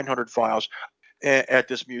left 900 files at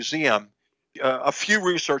this museum. A few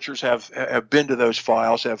researchers have been to those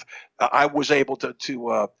files. I was able to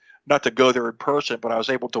not to go there in person, but I was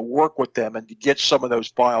able to work with them and to get some of those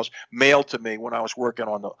files mailed to me when I was working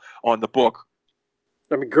on the book.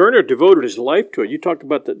 I mean, Gerner devoted his life to it. You talked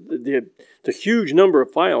about the huge number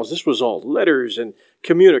of files. This was all letters and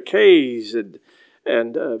communiques and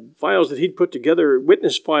files that he'd put together,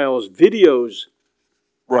 witness files, videos,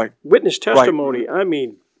 right, witness testimony. Right. I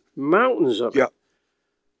mean, mountains of it.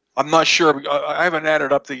 I'm not sure. I haven't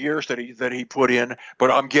added up the years that he put in,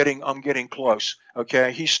 but I'm getting close.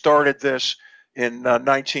 He started this in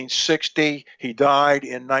 1960. He died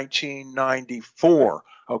in 1994.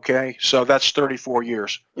 So that's 34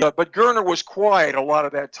 years. But Gerner was quiet a lot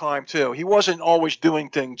of that time, too. He wasn't always doing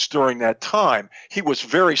things during that time. He was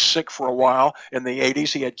very sick for a while in the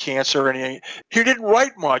 80s. He had cancer, and he didn't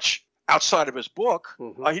write much outside of his book.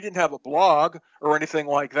 He didn't have a blog or anything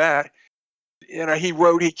like that.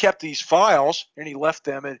 He kept these files, and he left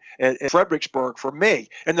them at Fredericksburg for me.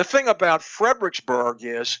 And the thing about Fredericksburg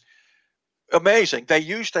is amazing. They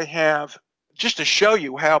used to have, just to show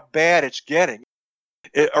you how bad it's getting,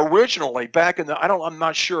 originally, back in I'm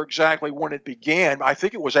not sure exactly when it began. I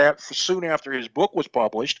think it was soon after his book was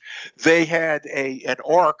published. They had an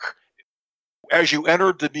ark as you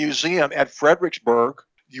entered the museum at Fredericksburg.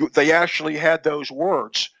 They actually had those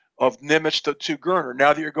words of Nimitz to Gerner.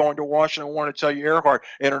 Now that you're going to Washington, I want to tell you Earhart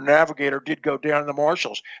and her navigator did go down in the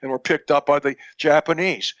Marshalls and were picked up by the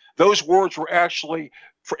Japanese. Those words were actually,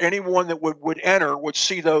 for anyone that would enter, would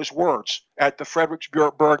see those words at the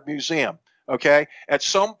Fredericksburg Museum. At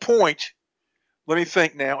some point, let me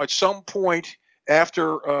think now, at some point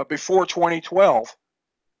before 2012,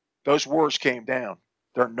 those words came down.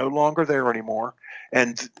 They're no longer there anymore.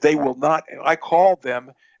 And they will not, I called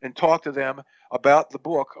them and talked to them about the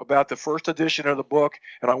book, about the first edition of the book,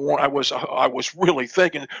 and I was really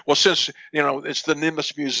thinking, well, since it's the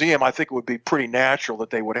Nimitz Museum, I think it would be pretty natural that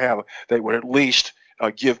they would at least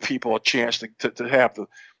give people a chance to have to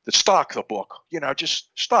stock the book, just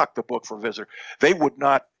stock the book for visitor. They would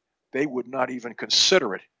not even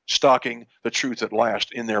consider it stocking The Truth at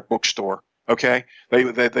Last in their bookstore. Okay,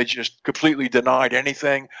 they just completely denied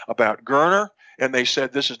anything about Gerner, and they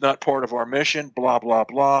said this is not part of our mission. Blah blah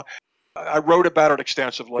blah. I wrote about it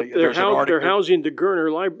extensively. They're housing the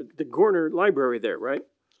Gorner Library there, right?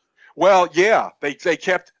 Well, yeah, they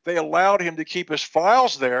allowed him to keep his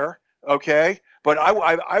files there. Okay, but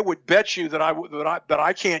I would bet you that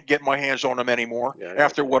I can't get my hands on them anymore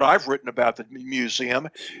after what I've written about the museum.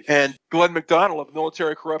 And Glenn McDonald of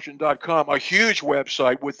militarycorruption.com, a huge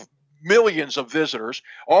website with millions of visitors,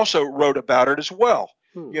 also wrote about it as well.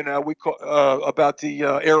 We call about the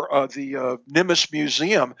Nimitz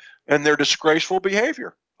Museum and their disgraceful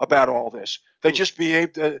behavior about all this. They just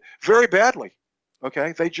behaved very badly.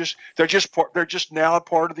 Okay, they're just now a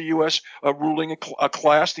part of the U.S. Ruling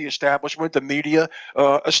class, the establishment, the media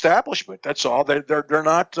establishment. That's all. They're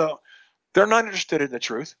not interested in the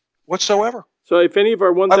truth whatsoever. So if any of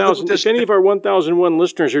our 1,001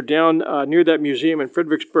 listeners are down near that museum in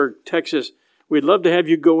Fredericksburg, Texas, we'd love to have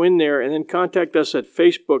you go in there and then contact us at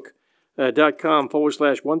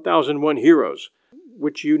facebook.com/1001heroes,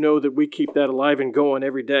 which that we keep that alive and going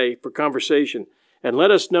every day for conversation. And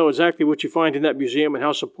let us know exactly what you find in that museum and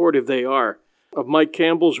how supportive they are of Mike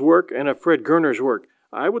Campbell's work and of Fred Gerner's work.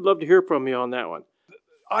 I would love to hear from you on that one.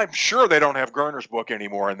 I'm sure they don't have Gerner's book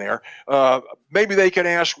anymore in there. Maybe they can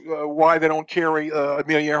ask why they don't carry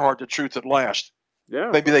Amelia Earhart, The Truth at Last.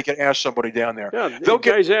 Yeah. Maybe they can ask somebody down there. Yeah,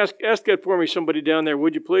 guys, ask that for me, somebody down there,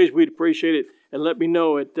 would you please? We'd appreciate it. And let me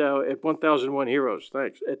know at 1001 Heroes.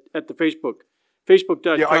 Thanks. At the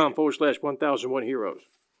Facebook.com/1001 Heroes.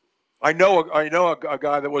 I know a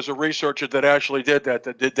guy that was a researcher that actually did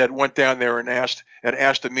that went down there and asked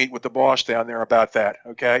to meet with the boss down there about that.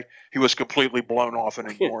 Okay, he was completely blown off and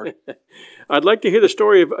ignored. I'd like to hear the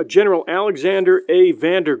story of General Alexander A.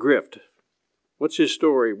 Vandergrift. What's his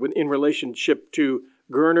story in relationship to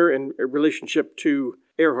Gerner and in relationship to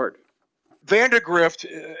Earhart? Vandergrift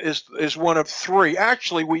is one of three.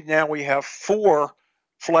 Actually, we have four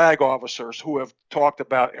flag officers who have talked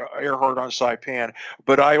about Earhart on Saipan,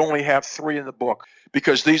 but I only have three in the book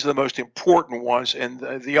because these are the most important ones, and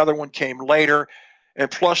the other one came later.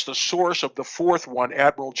 And plus the source of the fourth one,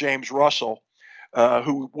 Admiral James Russell,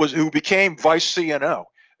 who became Vice CNO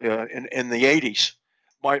in the 80s.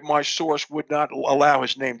 My source would not allow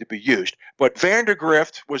his name to be used. But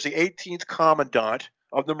Vandergrift was the 18th Commandant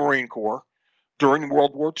of the Marine Corps during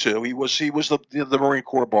World War II. He was the Marine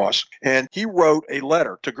Corps boss, and he wrote a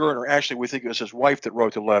letter to Gerner. Actually, we think it was his wife that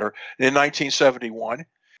wrote the letter in 1971.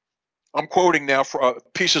 I'm quoting now for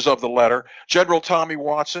pieces of the letter. General Tommy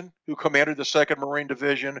Watson, who commanded the 2nd Marine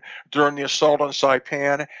Division during the assault on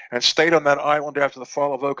Saipan and stayed on that island after the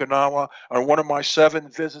fall of Okinawa, on one of my 7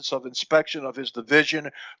 visits of inspection of his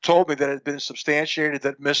division, told me that it had been substantiated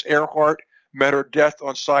that Miss Earhart met her death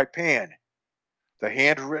on Saipan. The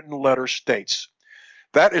handwritten letter states,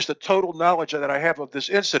 "That is the total knowledge that I have of this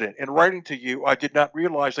incident. In writing to you, I did not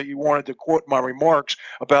realize that you wanted to quote my remarks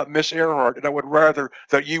about Miss Earhart, and I would rather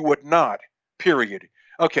that you would not, period."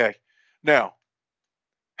 Okay, now,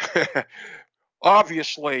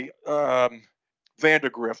 obviously,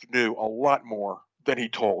 Vandergrift knew a lot more than he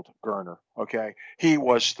told Gerner, okay? He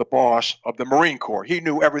was the boss of the Marine Corps. He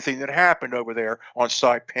knew everything that happened over there on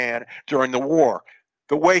Saipan during the war.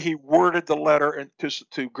 The way he worded the letter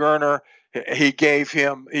to Gerner, he gave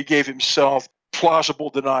himself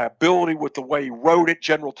plausible deniability with the way he wrote it.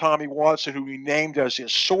 General Tommy Watson, who he named as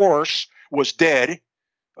his source, was dead.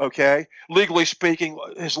 Okay, legally speaking,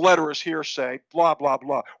 his letter is hearsay. Blah blah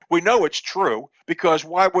blah. We know it's true because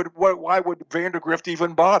why would Vandergrift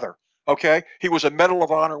even bother? Okay, he was a Medal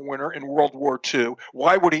of Honor winner in World War II.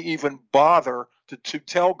 Why would he even bother to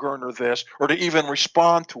tell Gerner this or to even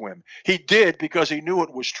respond to him? He did because he knew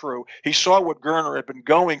it was true. He saw what Gerner had been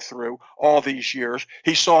going through all these years.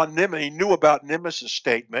 He knew about Nimitz's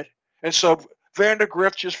statement. And so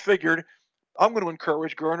Vandergrift just figured, I'm going to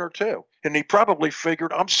encourage Gerner too. And he probably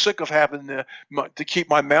figured, I'm sick of having to keep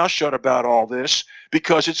my mouth shut about all this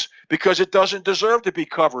because it doesn't deserve to be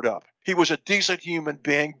covered up. He was a decent human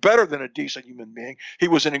being, better than a decent human being. He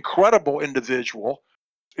was an incredible individual.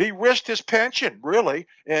 He risked his pension, really,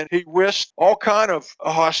 and he risked all kind of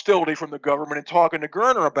hostility from the government in talking to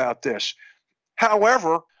Gerner about this.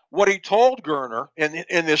 However, what he told Gerner in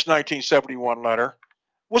this 1971 letter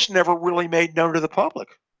was never really made known to the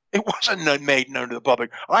public. It wasn't made known to the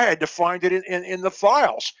public. I had to find it in the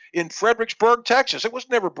files in Fredericksburg, Texas. It was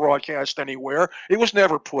never broadcast anywhere. It was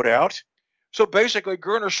never put out. So basically,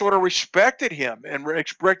 Gerner sort of respected him and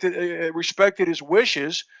respected his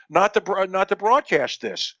wishes not to broadcast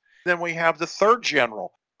this. Then we have the third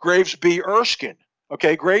general, Graves B. Erskine.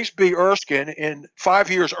 Okay, Graves B. Erskine, in 5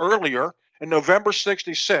 years earlier, in November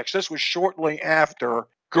 '66, this was shortly after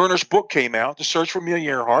Gerner's book came out, The Search for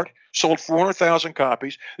Amelia Earhart, sold 400,000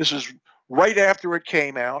 copies. This is right after it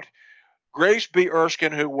came out. Graves B.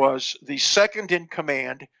 Erskine, who was the second in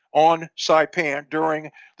command on Saipan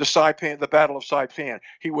during the Battle of Saipan.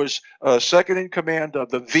 He was second in command of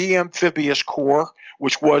the V Amphibious Corps,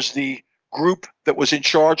 which was the group that was in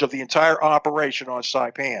charge of the entire operation on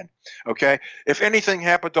Saipan. Okay? If anything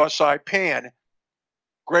happened on Saipan,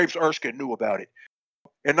 Graves Erskine knew about it.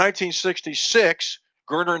 In 1966,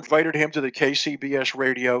 Gerner invited him to the KCBS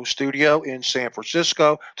radio studio in San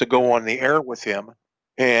Francisco to go on the air with him,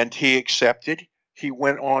 and he accepted. He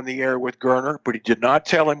went on the air with Gerner, but he did not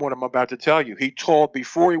tell him what I'm about to tell you.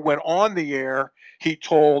 Before he went on the air, he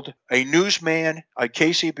told a newsman, a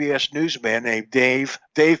KCBS newsman named Dave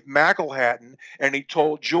McElhatton, and he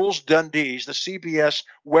told Jules Dundees, the CBS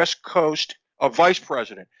West Coast vice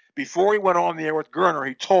president. Before he went on the air with Gerner,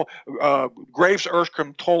 he told Graves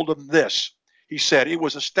Erskine told him this. He said, "It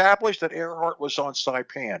was established that Earhart was on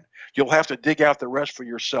Saipan. You'll have to dig out the rest for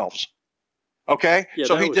yourselves." Okay? Yeah,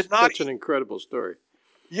 so that's an incredible story.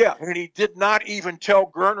 Yeah, and he did not even tell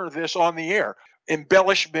Gerner this on the air.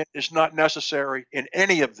 Embellishment is not necessary in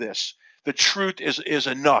any of this. The truth is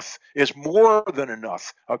enough, is more than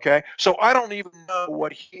enough. Okay? So I don't even know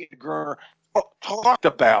what he and Gerner talked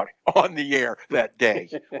about on the air that day.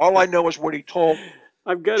 All I know is what he told.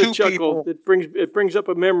 I've got a chuckle. It brings up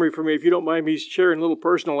a memory for me. If you don't mind me sharing a little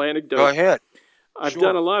personal anecdote. Go ahead. I've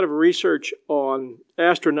done a lot of research on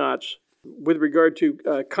astronauts with regard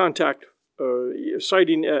to contact,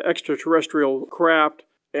 sighting extraterrestrial craft,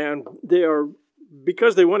 and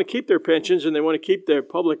because they want to keep their pensions and they want to keep their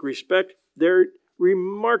public respect, they're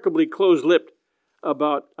remarkably close-lipped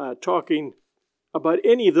about talking about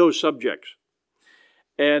any of those subjects.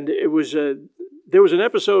 And there was an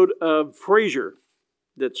episode of Frasier.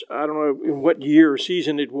 That's, I don't know in what year or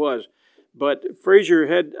season it was, but Frasier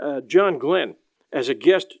had John Glenn as a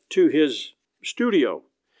guest to his studio.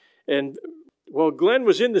 And while Glenn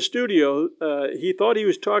was in the studio, he thought he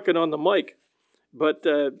was talking on the mic, but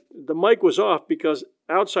the mic was off because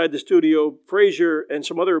outside the studio, Frasier and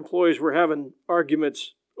some other employees were having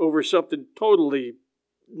arguments over something totally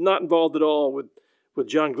not involved at all with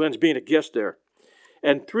John Glenn's being a guest there.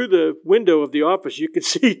 And through the window of the office, you could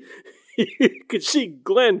see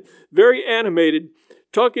Glenn, very animated,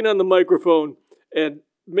 talking on the microphone and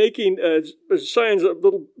making signs of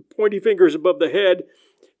little pointy fingers above the head,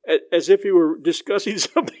 as if he were discussing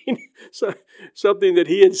something that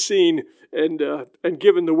he had seen and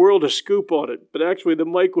given the world a scoop on it. But actually, the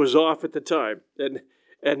mic was off at the time,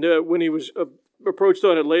 and when he was approached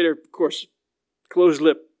on it later, of course, closed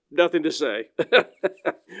lip, nothing to say.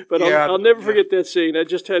 But I'll never forget that scene. That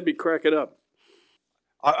just had me cracking up.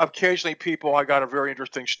 Occasionally, I got a very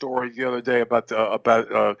interesting story the other day about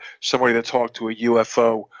somebody that talked to a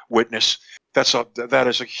UFO witness. That's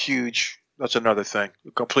another thing,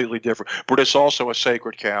 completely different. But it's also a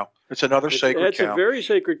sacred cow. It's another sacred cow. It's a very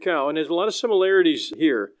sacred cow, and there's a lot of similarities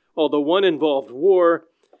here. Although one involved war,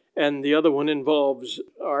 and the other one involves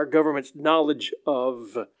our government's knowledge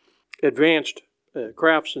of advanced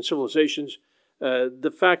crafts and civilizations.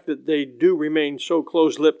 The fact that they do remain so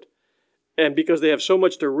close-lipped, and because they have so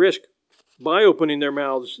much to risk by opening their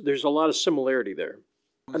mouths, there's a lot of similarity there.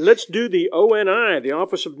 And let's do the ONI, the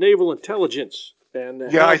Office of Naval Intelligence, and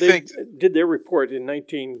how they did their report in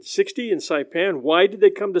 1960 in Saipan. Why did they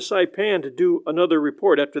come to Saipan to do another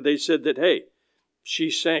report after they said that, hey, she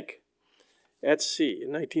sank at sea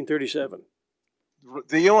in 1937?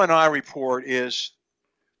 The ONI report is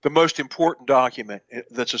the most important document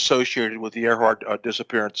that's associated with the Earhart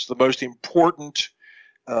disappearance, the most important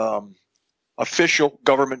official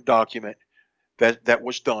government document that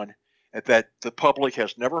was done, that the public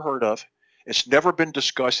has never heard of. It's never been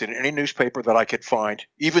discussed in any newspaper that I could find,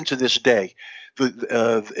 even to this day.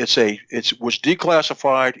 It was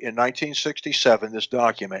declassified in 1967. This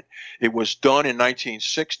document. It was done in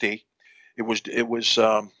 1960. It was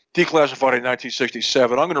declassified in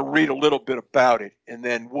 1967. I'm going to read a little bit about it, and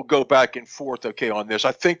then we'll go back and forth. On this.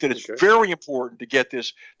 I think that it's very important to get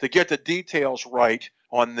the details right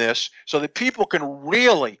on this, so that people can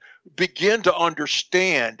really begin to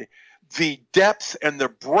understand the depth and the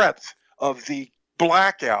breadth of the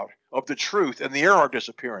blackout of the truth and the Earhart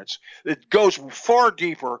disappearance. It goes far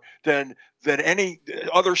deeper than any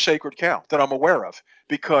other sacred cow that I'm aware of,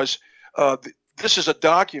 because this is a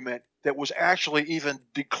document that was actually even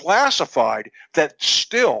declassified that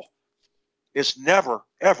still is never,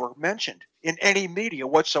 ever mentioned in any media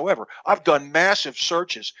whatsoever. I've done massive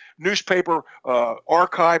searches, newspaper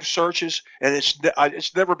archive searches, and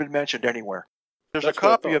it's never been mentioned anywhere. There's a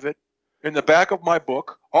copy of it in the back of my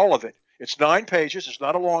book, all of it. It's 9 pages. It's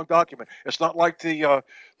not a long document. It's not like the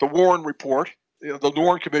Warren report, the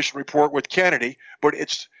Warren Commission report with Kennedy, but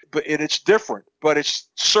it's different. But it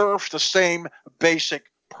serves the same basic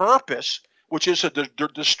purpose, which is to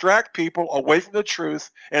distract people away from the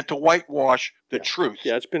truth and to whitewash the truth.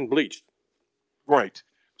 Yeah, it's been bleached. Right.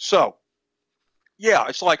 So, yeah,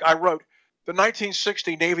 it's like I wrote, the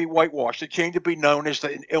 1960 Navy whitewash that came to be known as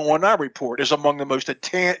the ONI report is among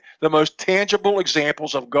the most tangible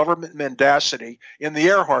examples of government mendacity in the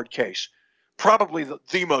Earhart case. Probably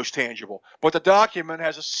the most tangible. But the document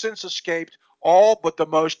has since escaped all but the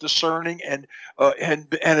most discerning and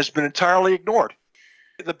has been entirely ignored.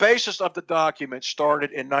 The basis of the document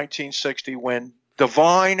started in 1960 when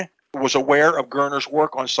Devine was aware of Gerner's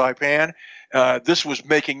work on Saipan. This was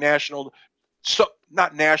making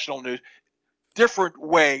not national news, different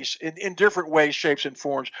ways, in different ways, shapes, and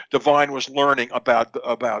forms. Devine was learning about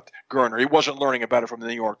Gerner. He wasn't learning about it from the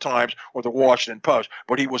New York Times or the Washington Post,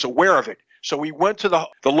 but he was aware of it. So he went to the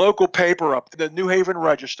local paper up, the New Haven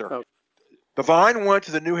Register. Oh. Devine went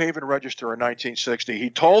to the New Haven Register in 1960. He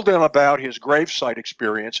told them about his gravesite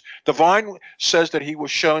experience. Devine says that he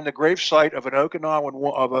was shown the gravesite of an Okinawan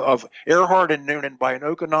of Earhart and Noonan by an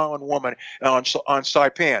Okinawan woman on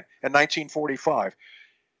Saipan in 1945.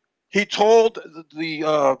 He told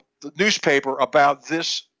the newspaper about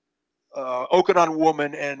this Okinawan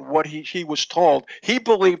woman and what he was told. He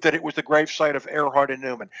believed that it was the gravesite of Earhart and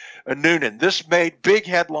Noonan. This made big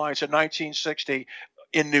headlines in 1960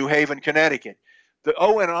 in New Haven, Connecticut. The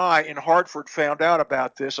ONI in Hartford found out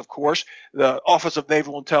about this, of course, the Office of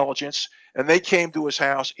Naval Intelligence, and they came to his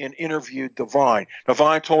house and interviewed Devine.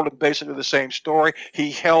 Devine told him basically the same story.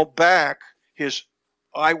 He held back his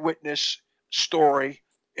eyewitness story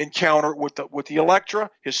encounter with the Electra,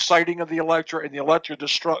 his sighting of the Electra and the Electra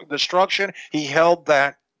destruction. He held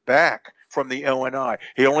that back from the ONI.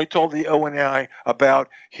 He only told the ONI about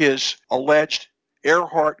his alleged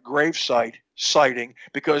Earhart gravesite sighting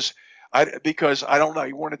because I don't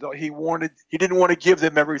know. He didn't want to give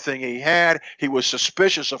them everything he had. He was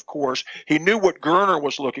suspicious, of course. He knew what Gerner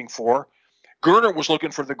was looking for. Gerner was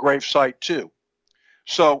looking for the gravesite too.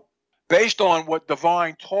 So, based on what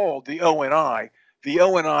Devine told the ONI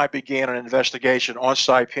began an investigation on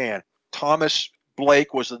Saipan. Thomas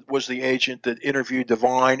Blake was the agent that interviewed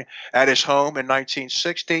Devine at his home in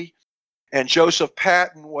 1960, and Joseph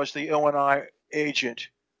Patton was the ONI agent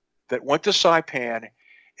that went to Saipan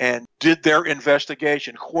and did their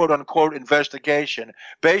investigation, quote-unquote investigation,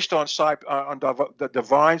 based on the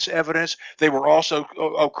Devine's evidence. They were also,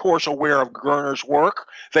 of course, aware of Gerner's work.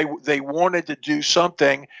 They wanted to do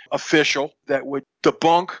something official that would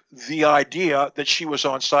debunk the idea that she was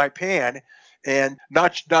on Saipan, and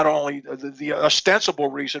not only the ostensible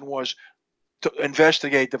reason was to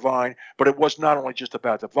investigate Devine, but it was not only just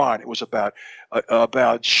about Devine. It was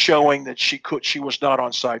about showing that she was not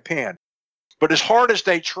on Saipan. But as hard as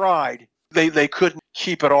they tried, they couldn't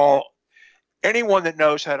keep it all. Anyone that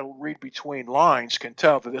knows how to read between lines can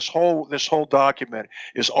tell that this whole document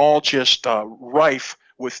is all just rife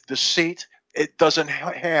with deceit. It doesn't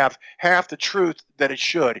have half the truth that it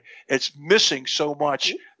should. It's missing so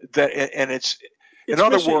much it's in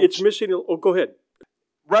other words, it's missing. Oh, go ahead.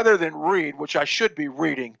 Rather than read, which I should be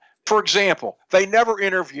reading. For example, Patton never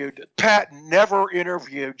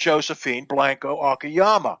interviewed Josephine Blanco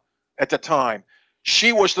Akiyama at the time.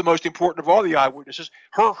 She was the most important of all the eyewitnesses.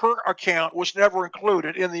 Her account was never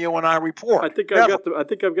included in the ONI report. I think I've got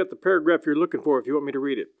the paragraph you're looking for if you want me to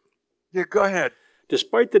read it. Yeah, go ahead.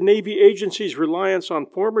 Despite the Navy agency's reliance on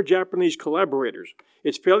former Japanese collaborators,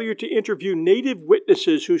 its failure to interview native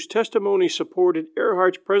witnesses whose testimony supported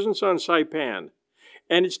Earhart's presence on Saipan,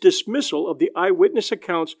 and its dismissal of the eyewitness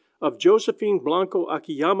accounts of Josephine Blanco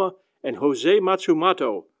Akiyama and Jose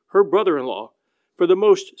Matsumoto, her brother-in-law, for the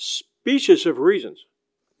most specious of reasons,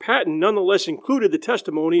 Patton nonetheless included the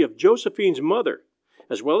testimony of Josephine's mother,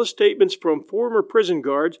 as well as statements from former prison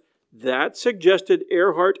guards that suggested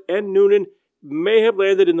Earhart and Noonan may have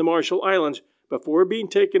landed in the Marshall Islands before being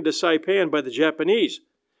taken to Saipan by the Japanese.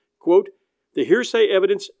 Quote, the hearsay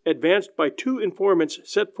evidence advanced by 2 informants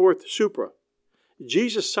set forth supra,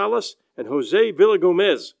 Jesus Salas and Jose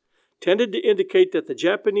Villagomez, tended to indicate that the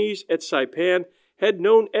Japanese at Saipan had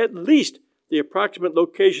known at least the approximate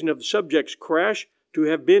location of the subject's crash to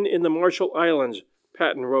have been in the Marshall Islands,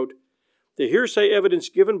 Patton wrote. The hearsay evidence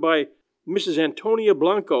given by Mrs. Antonia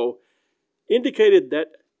Blanco indicated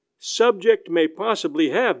that subject may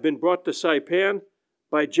possibly have been brought to Saipan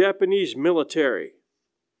by Japanese military.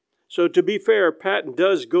 So to be fair, Patton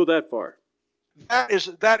does go that far.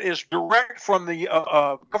 That is direct from the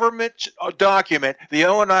government document, the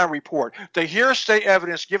ONI report. The hearsay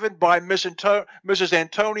evidence given by Mrs.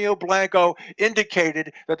 Antonio Blanco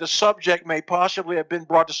indicated that the subject may possibly have been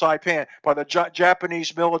brought to Saipan by the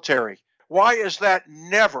Japanese military. Why is that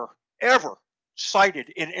never, ever cited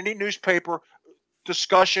in any newspaper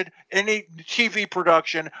discussion, any TV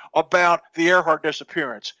production about the Earhart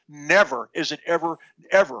disappearance? Never is it ever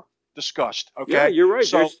discussed. Okay. Yeah, you're right.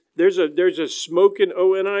 So, there's a smoking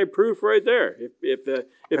ONI proof right there.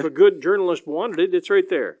 If a good journalist wanted it, it's right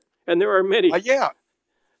there. And there are many. Yeah.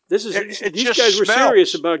 These guys were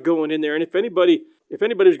serious about going in there. And if anybody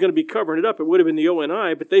was going to be covering it up, it would have been the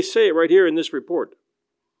ONI. But they say it right here in this report.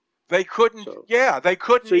 They couldn't. So, they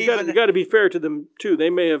couldn't. So you got to be fair to them too. They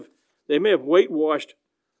may have whitewashed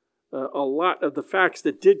a lot of the facts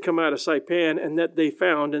that did come out of Saipan and that they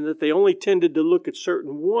found, and that they only tended to look at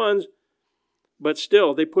certain ones, but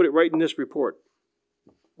still they put it right in this report.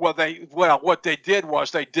 What they did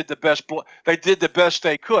was they did the best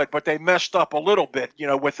they could, but they messed up a little bit,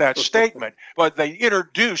 with that statement. But they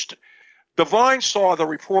introduced. Devine saw the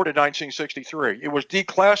report in 1963. It was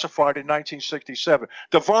declassified in 1967.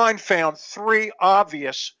 Devine found 3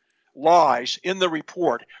 obvious lies in the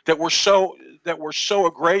report that were so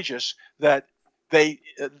egregious that they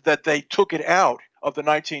took it out of the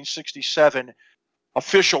 1967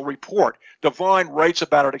 official report. Devine writes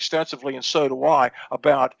about it extensively, and so do I,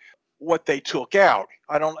 about what they took out.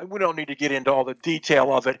 We don't need to get into all the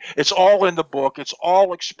detail of it. It's all in the book. It's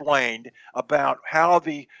all explained about how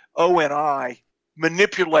the ONI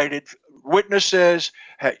manipulated witnesses,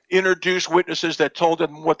 introduced witnesses that told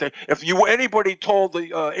them anybody told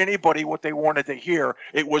anybody what they wanted to hear,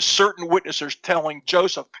 it was certain witnesses telling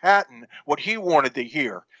Joseph Patton what he wanted to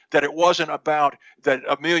hear. That it wasn't about that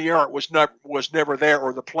Amelia Earhart was never there,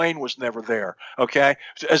 or the plane was never there. Okay,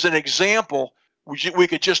 as an example, we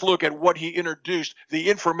could just look at what he introduced, the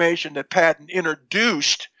information that Patton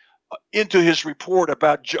introduced into his report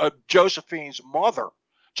about Josephine's mother.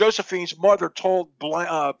 Josephine's mother told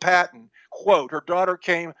Patton, quote, her daughter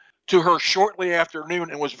came to her shortly after noon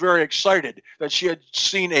and was very excited that she had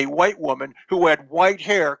seen a white woman who had white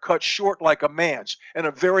hair cut short like a man's and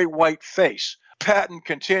a very white face. Patton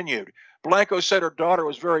continued. Blanco said her daughter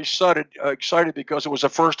was very excited because it was the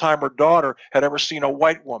first time her daughter had ever seen a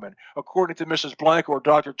white woman. According to Mrs. Blanco, her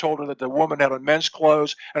doctor told her that the woman had on men's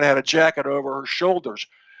clothes and had a jacket over her shoulders.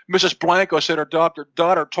 Mrs. Blanco said her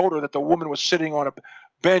daughter told her that the woman was sitting on a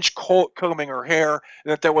bench combing her hair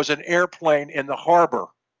and that there was an airplane in the harbor.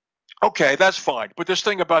 Okay, that's fine. But this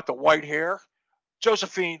thing about the white hair,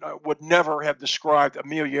 Josephine would never have described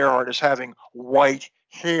Amelia Earhart as having white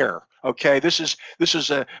hair. Okay, this is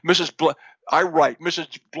Mrs.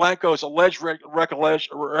 Blanco's alleged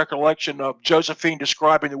recollection of Josephine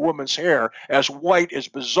describing the woman's hair as white is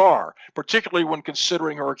bizarre, particularly when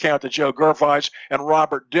considering her account to Joe Gervais and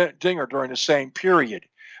Robert Dinger during the same period.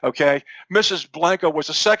 Okay, Mrs. Blanco was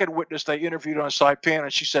the second witness they interviewed on Saipan,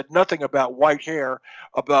 and she said nothing about white hair,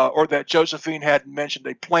 or that Josephine hadn't mentioned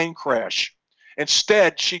a plane crash.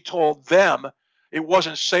 Instead, she told them it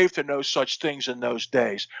wasn't safe to know such things in those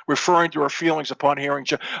days, referring to her feelings upon hearing.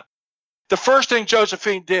 The first thing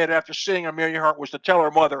Josephine did after seeing Amelia Earhart was to tell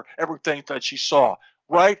her mother everything that she saw.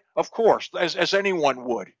 Right? Of course, as anyone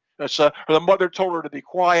would. The mother told her to be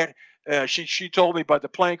quiet. She told me about the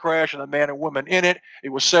plane crash and the man and woman in it. It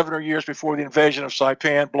was 7 years before the invasion of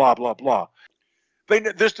Saipan. Blah blah blah.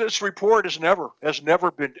 This report has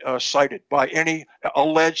never been cited by any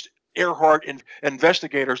alleged Earhart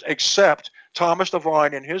investigators except Thomas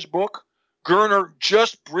Devine in his book. Gerner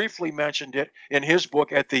just briefly mentioned it in his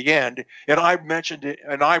book at the end, and I mentioned it,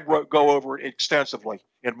 and I go over it extensively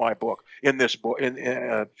in my book, in this book,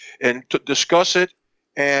 and to discuss it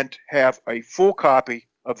and have a full copy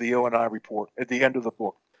of the ONI report at the end of the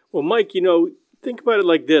book. Well, Mike, think about it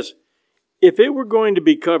like this. If it were going to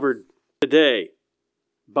be covered today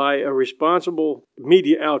by a responsible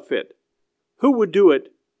media outfit, who would do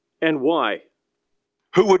it and why?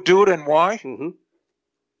 Who would do it and why? Mm-hmm.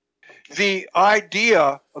 The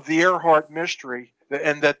idea of the Earhart mystery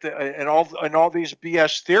and all these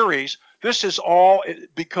BS theories, this has all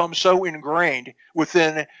become so ingrained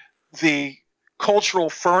within the cultural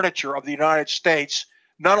furniture of the United States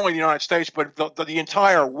not only the United States, but the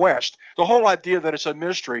entire West. The whole idea that it's a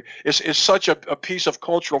mystery is such a piece of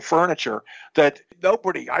cultural furniture that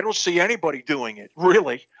I don't see anybody doing it,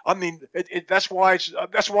 really. I mean, that's why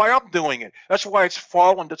I'm doing it. That's why it's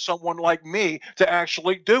fallen to someone like me to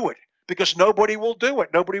actually do it. Because nobody will do it.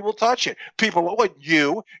 Nobody will touch it. People, like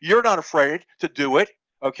you're not afraid to do it,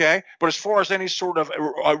 okay? But as far as any sort of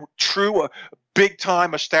a true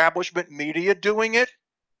big-time establishment media doing it,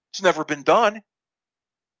 it's never been done.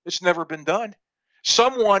 It's never been done.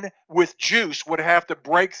 Someone with juice would have to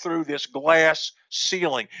break through this glass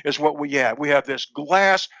ceiling is what we have. We have this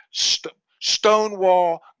glass stone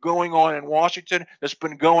wall going on in Washington that's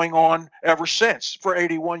been going on ever since for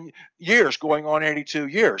 81 years, going on 82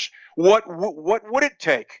 years. What would it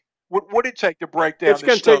take? What would it take to break down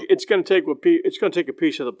this stone? It's going to take a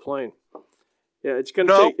piece of the plane. Yeah, it's going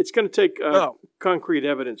to take concrete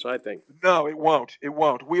evidence, I think. No, it won't. It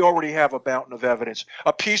won't. We already have a mountain of evidence.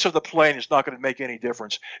 A piece of the plane is not going to make any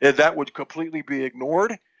difference. That would completely be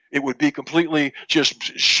ignored. It would be completely just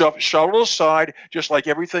shoveled aside, just like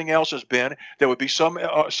everything else has been. There would be some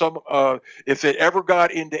if it ever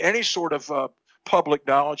got into any sort of public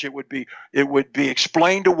knowledge, it would be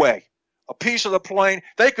explained away. A piece of the plane,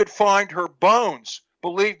 they could find her bones.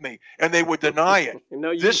 Believe me, and they would deny it. No,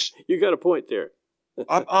 you got a point there.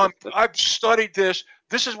 I've studied this.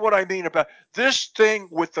 This is what I mean about this thing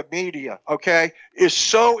with the media. Okay, is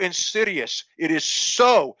so insidious. It is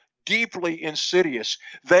so deeply insidious.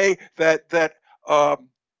 No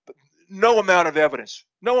amount of evidence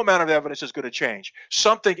is going to change.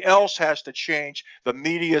 Something else has to change the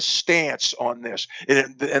media's stance on this,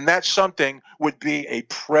 and that something would be a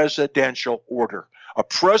presidential order. A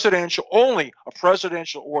presidential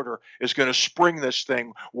order is going to spring this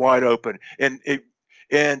thing wide open.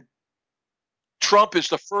 And Trump is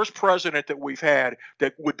the first president that we've had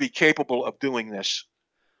that would be capable of doing this.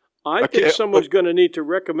 I think someone's going to need to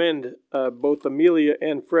recommend both Amelia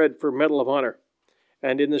and Fred for Medal of Honor.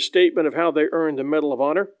 And in the statement of how they earned the Medal of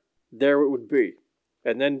Honor, there it would be.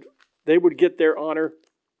 And then they would get their honor,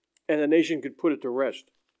 and the nation could put it to rest.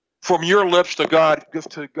 From your lips to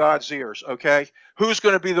God's ears, okay? Who's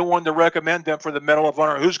going to be the one to recommend them for the Medal of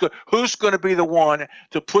Honor? Who's going to be the one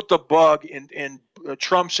to put the bug in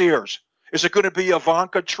Trump's ears? Is it going to be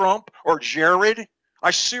Ivanka Trump or Jared?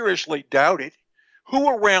 I seriously doubt it. Who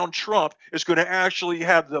around Trump is going to actually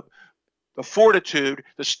have the fortitude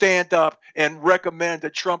to stand up and recommend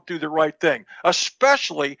that Trump do the right thing,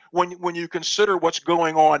 especially when you consider what's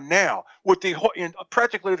going on now with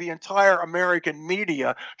practically the entire American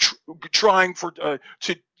media trying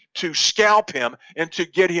to scalp him and to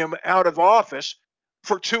get him out of office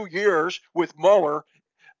for 2 years with Mueller.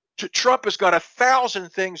 Trump has got 1,000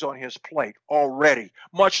 things on his plate already,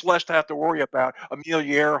 much less to have to worry about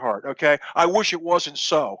Amelia Earhart, okay? I wish it wasn't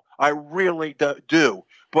so. I really do.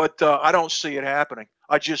 But I don't see it happening.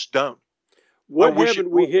 I just don't. What haven't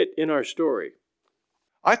we hit in our story?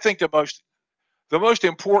 I think the most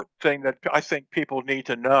important thing that I think people need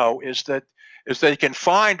to know is they can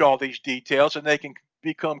find all these details and they can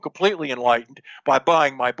become completely enlightened by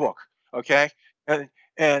buying my book, okay? And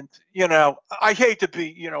I hate to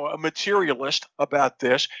be, a materialist about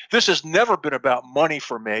this. This has never been about money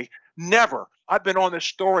for me. Never. I've been on this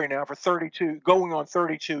story now for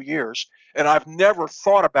 32 years, and I've never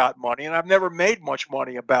thought about money, and I've never made much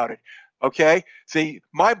money about it. Okay?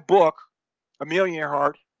 My book, Amelia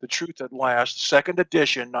Earhart, The Truth at Last, second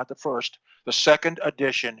edition, not the first, the second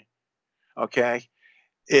edition, okay,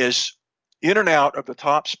 is in and out of the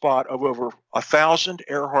top spot of over 1,000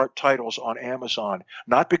 Earhart titles on Amazon,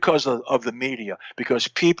 not because of the media, because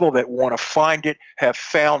people that want to find it have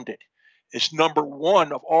found it. It's number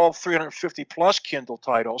one of all 350 plus Kindle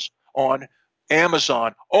titles on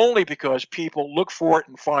Amazon, only because people look for it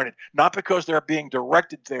and find it, not because they're being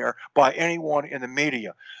directed there by anyone in the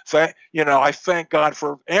media. I thank God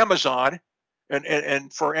for Amazon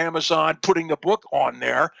and for Amazon putting the book on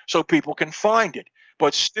there so people can find it.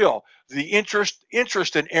 But still, the interest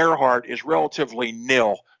in Earhart is relatively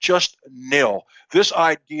nil, just nil. This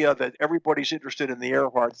idea that everybody's interested in the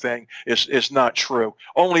Earhart thing is not true.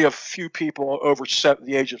 Only a few people over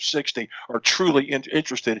the age of 60 are truly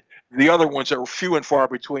interested. The other ones are few and far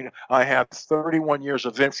between. I have 31 years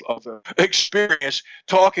of experience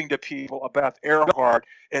talking to people about Earhart,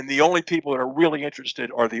 and the only people that are really interested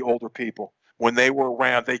are the older people. When they were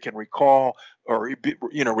around, they can recall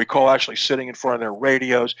actually sitting in front of their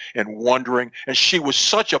radios and wondering. And she was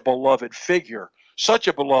such a beloved figure.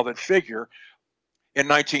 in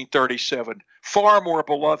 1937, far more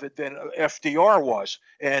beloved than FDR was.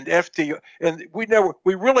 And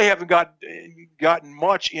we really haven't gotten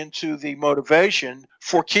much into the motivation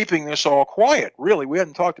for keeping this all quiet. Really, we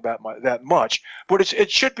hadn't talked about that much, but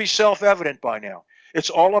it should be self-evident by now. It's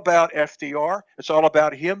all about FDR. It's all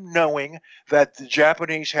about him knowing that the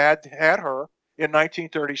Japanese had her in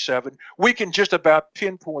 1937. We can just about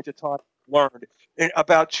pinpoint the time learned in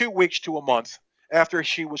about 2 weeks to a month after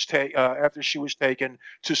she was taken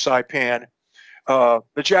to Saipan.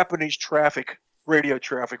 The Japanese radio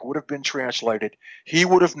traffic would have been translated. He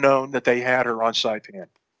would have known that they had her on Saipan.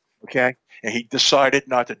 Okay, and he decided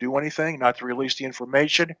not to do anything, not to release the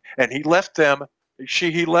information, and he left them.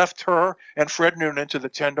 He left her and Fred Noonan to the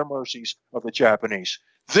tender mercies of the Japanese.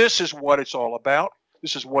 This is what it's all about.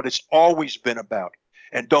 This is what it's always been about.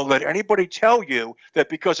 And don't let anybody tell you that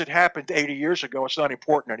because it happened 80 years ago, it's not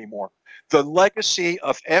important anymore. The legacy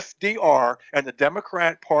of FDR and the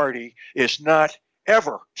Democrat Party is not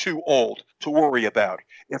ever too old to worry about.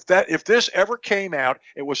 If this ever came out,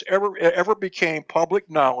 ever became public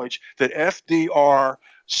knowledge that FDR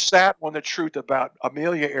sat on the truth about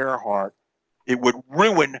Amelia Earhart, it would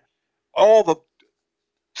ruin all the.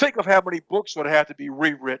 Think of how many books would have to be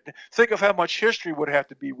rewritten. Think of how much history would have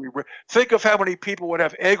to be rewritten. Think of how many people would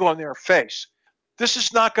have egg on their face. This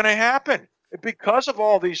is not going to happen because of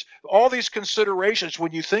all these considerations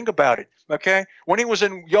when you think about it. Okay, when he was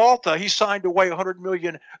in Yalta, he signed away 100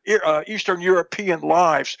 million Eastern European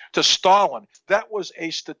lives to Stalin. That was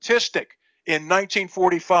a statistic in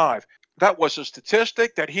 1945. That was a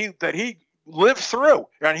statistic that he lived through,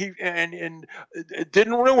 and it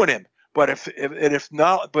didn't ruin him. But if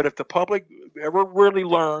the public ever really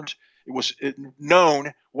learned, it was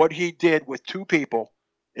known what he did with two people,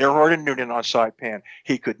 Earhart and Noonan on Saipan,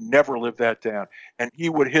 he could never live that down, and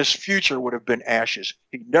his future would have been ashes.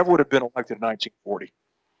 He never would have been elected in 1940.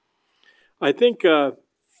 I think a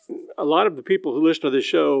lot of the people who listen to this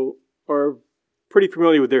show are pretty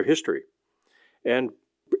familiar with their history, and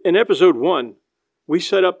in episode 1. We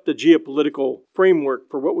set up the geopolitical framework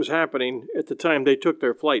for what was happening at the time they took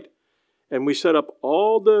their flight. And we set up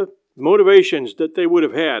all the motivations that they would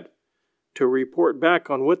have had to report back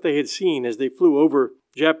on what they had seen as they flew over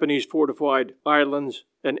Japanese fortified islands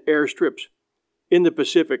and airstrips in the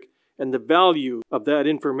Pacific and the value of that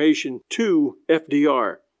information to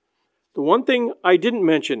FDR. The one thing I didn't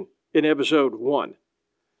mention in episode 1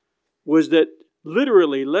 was that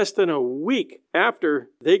literally less than a week after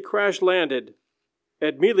they crash-landed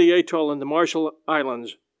at Mealy Atoll in the Marshall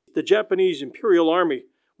Islands, the Japanese Imperial Army,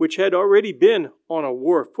 which had already been on a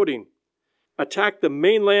war footing, attacked the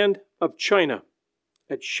mainland of China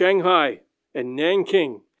at Shanghai and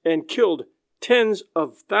Nanking and killed tens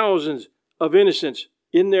of thousands of innocents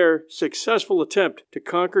in their successful attempt to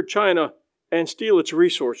conquer China and steal its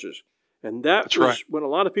resources. And that's was right. When a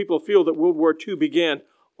lot of people feel that World War II began.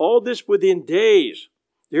 All this within days.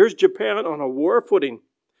 There's Japan on a war footing.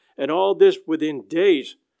 And all this within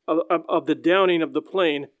days of the downing of the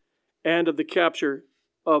plane and of the capture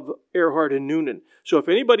of Earhart and Noonan. So if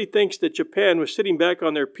anybody thinks that Japan was sitting back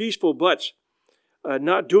on their peaceful butts,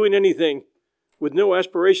 not doing anything, with no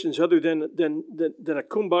aspirations other than a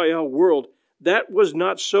kumbaya world, that was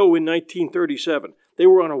not so in 1937. They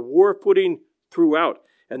were on a war footing throughout,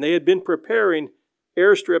 and they had been preparing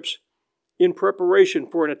airstrips in preparation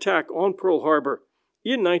for an attack on Pearl Harbor.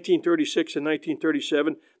 In 1936 and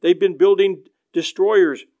 1937, they've been building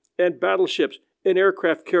destroyers and battleships and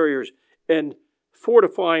aircraft carriers and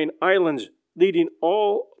fortifying islands leading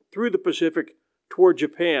all through the Pacific toward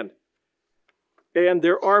Japan. And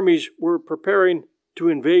their armies were preparing to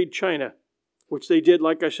invade China, which they did,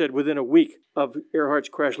 like I said, within a week of Earhart's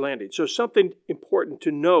crash landing. So something important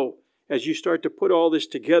to know as you start to put all this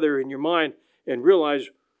together in your mind and realize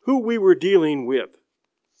who we were dealing with.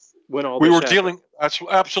 When all this happened.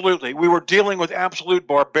 Absolutely. We were dealing with absolute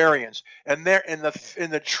barbarians, and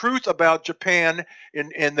the truth about Japan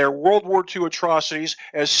in their World War II atrocities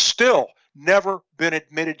has still never been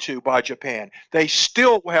admitted to by Japan. They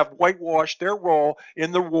still have whitewashed their role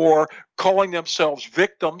in the war, calling themselves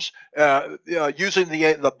victims, using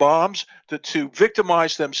the bombs to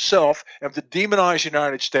victimize themselves and to demonize the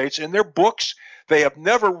United States. In their books, they have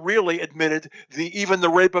never really admitted even the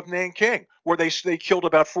rape of Nanking, where they killed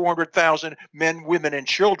about 400,000 men, women, and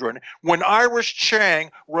children. When Iris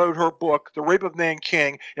Chang wrote her book, The Rape of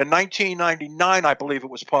Nanking, in 1999, I believe it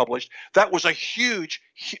was published, that was a huge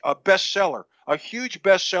bestseller. a huge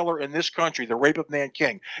bestseller in this country, The Rape of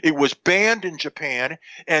Nanking. It was banned in Japan,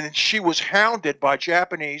 and she was hounded by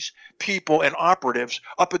Japanese people and operatives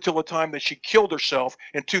up until the time that she killed herself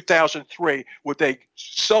in 2003 with a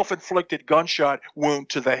self-inflicted gunshot wound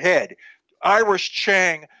to the head. Iris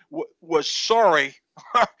Chang was sorry.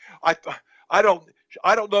 I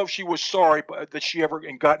don't know if she was sorry that she ever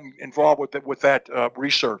gotten involved with that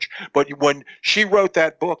research. But when she wrote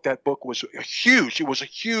that book was huge. It was a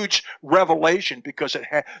huge revelation because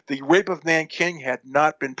the Rape of Nanking had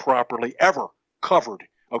not been properly ever covered.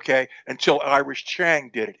 Okay, until Iris Chang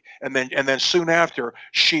did it, and then soon after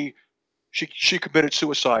she committed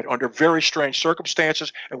suicide under very strange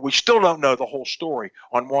circumstances, and we still don't know the whole story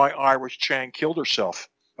on why Iris Chang killed herself.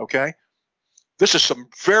 Okay, this is some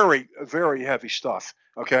very, very heavy stuff.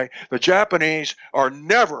 Okay, the Japanese are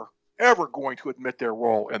never, ever going to admit their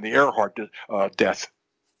role in the Earhart death.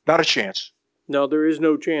 Not a chance. No, there is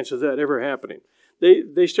no chance of that ever happening.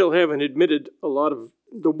 They still haven't admitted a lot of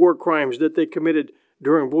the war crimes that they committed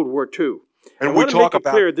during World War II. And I we want to talk make it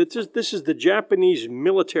about clear that this is the Japanese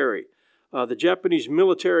military. The Japanese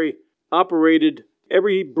military operated,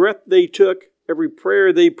 every breath they took, every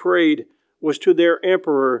prayer they prayed was to their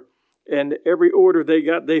emperor, and every order they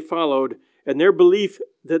got, they followed. And their belief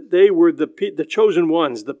that they were the chosen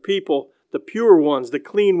ones, the people, the pure ones, the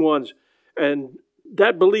clean ones. And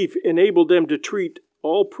that belief enabled them to treat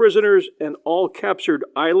all prisoners and all captured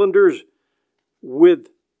islanders with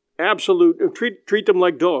absolute, treat them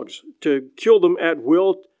like dogs, to kill them at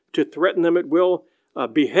will, to threaten them at will.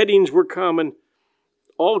 Beheadings were common.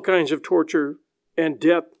 All kinds of torture and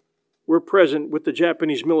death were present with the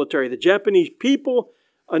Japanese military. The Japanese people,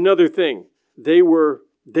 another thing, they were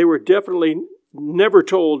definitely never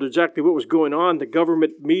told exactly what was going on. The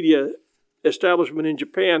government media establishment in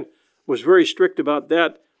Japan was very strict about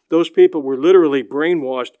that. Those people were literally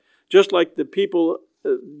brainwashed, just like the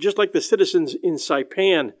citizens in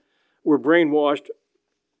Saipan were brainwashed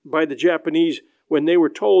by the Japanese when they were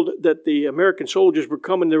told that the American soldiers were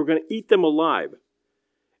coming, they were going to eat them alive.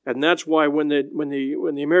 And that's why when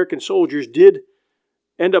the American soldiers did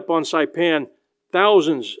end up on Saipan,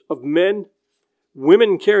 thousands of men,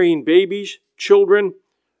 women carrying babies, children,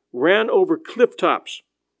 ran over cliff tops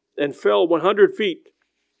and fell 100 feet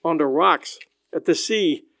onto rocks at the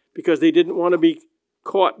sea because they didn't want to be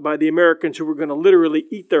caught by the Americans who were going to literally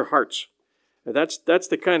eat their hearts. And that's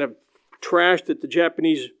the kind of trash that the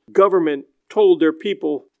Japanese government told their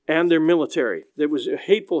people and their military. There was a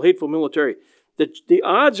hateful military. The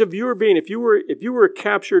odds of you being, if you were a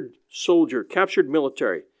captured soldier, captured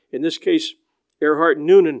military, in this case, Earhart and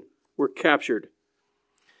Noonan were captured.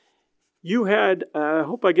 You had, I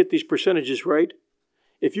hope I get these percentages right,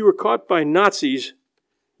 if you were caught by Nazis,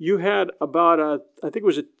 you had about I think it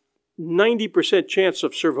was a 90% chance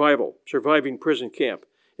of surviving prison camp.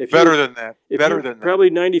 Better than that. Probably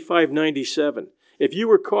 95, 97. If you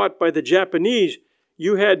were caught by the Japanese,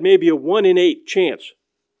 you had maybe a 1 in 8 chance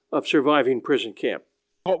of surviving prison camp.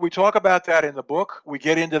 Well, we talk about that in the book. We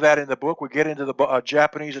get into that in the book. We get into the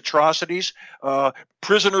Japanese atrocities.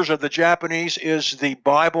 Prisoners of the Japanese is the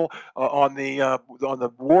Bible on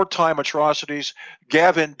the wartime atrocities.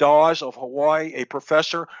 Gavin Dawes of Hawaii, a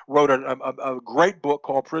professor, wrote a great book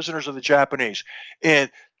called Prisoners of the Japanese.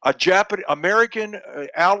 And American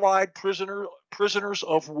Allied prisoners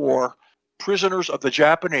of war, prisoners of the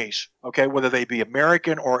Japanese, okay, whether they be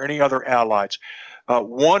American or any other allies,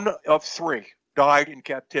 1 of 3 died in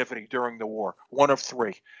captivity during the war. 1 of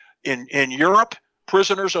 3. In Europe,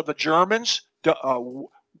 prisoners of the Germans, 4%.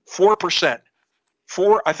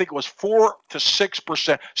 I think it was 4 to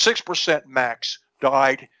 6%. 6% max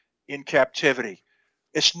died in captivity.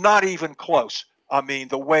 It's not even close. I mean,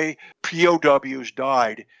 the way POWs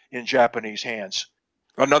died in Japanese hands.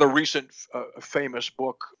 Another recent famous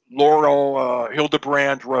book, Laurel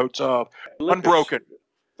Hildebrand wrote, Unbroken.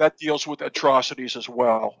 That deals with atrocities as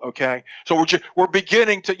well. Okay, so we're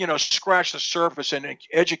beginning to scratch the surface and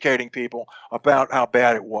educating people about how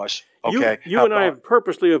bad it was. Okay, you and I have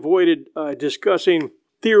purposely avoided discussing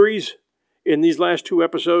theories in these last 2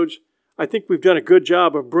 episodes. I think we've done a good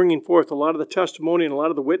job of bringing forth a lot of the testimony and a lot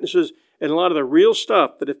of the witnesses and a lot of the real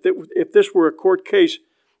stuff. That if this were a court case,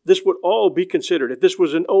 this would all be considered. If this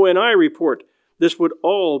was an ONI report, this would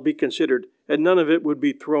all be considered, and none of it would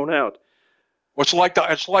be thrown out. Well,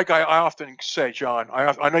 it's like I often say, John.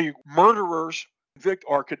 I know you murderers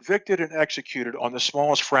are convicted and executed on the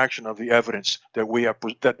smallest fraction of the evidence that we have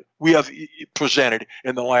presented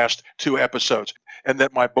in the last 2 episodes, and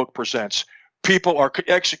that my book presents. People are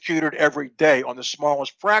executed every day on the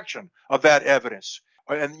smallest fraction of that evidence.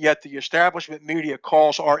 And yet the establishment media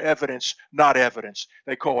calls our evidence not evidence.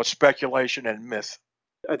 They call it speculation and myth.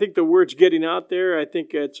 I think the word's getting out there. I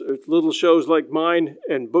think it's little shows like mine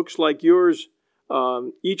and books like yours.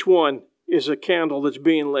 Each one is a candle that's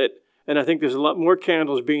being lit, and I think there's a lot more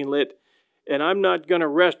candles being lit. And I'm not going to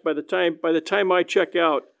rest. By the time I check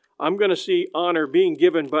out, I'm going to see honor being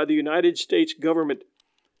given by the United States government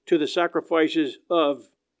to the sacrifices of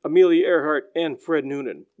Amelia Earhart and Fred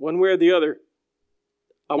Noonan, one way or the other.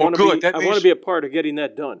 I want to be a part of getting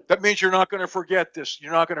that done. That means you're not going to forget this.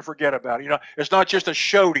 You're not going to forget about it. It's not just a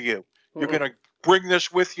show to you. You're going to bring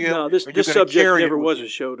this with you. No, this subject never was a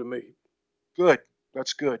show to me. Good.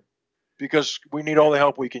 That's good. Because we need all the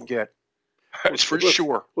help we can get. That's for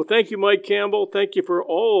sure. Well, thank you, Mike Campbell. Thank you for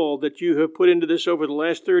all that you have put into this over the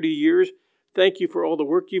last 30 years. Thank you for all the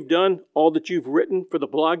work you've done, all that you've written, for the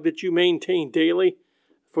blog that you maintain daily,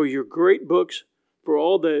 for your great books, for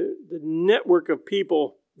all the network of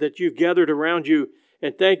people that you've gathered around you.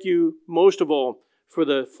 And thank you, most of all, for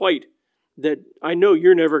the fight that I know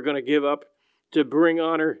you're never going to give up to bring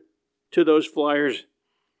honor to those flyers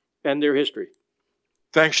and their history.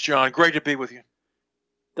 Thanks, John. Great to be with you.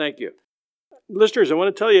 Thank you. Listeners, I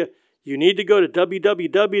want to tell you, you need to go to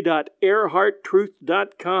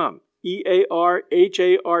www.earharttruth.com,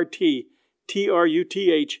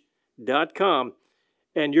 EARHARTTRUTH.com,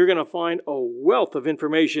 and you're going to find a wealth of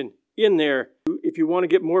information in there if you want to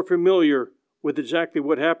get more familiar with exactly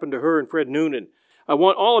what happened to her and Fred Noonan. I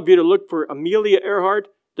want all of you to look for Amelia Earhart,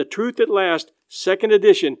 The Truth at Last, 2nd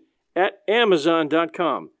edition, at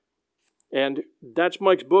Amazon.com. And that's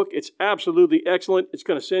Mike's book. It's absolutely excellent. It's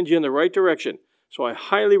going to send you in the right direction. So I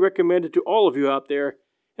highly recommend it to all of you out there.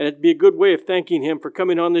 And it'd be a good way of thanking him for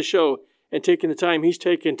coming on this show and taking the time he's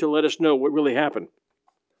taken to let us know what really happened.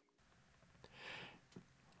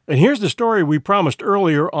 And here's the story we promised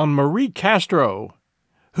earlier on Marie Castro,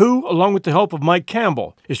 who, along with the help of Mike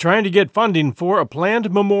Campbell, is trying to get funding for a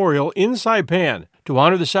planned memorial in Saipan to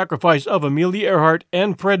honor the sacrifice of Amelia Earhart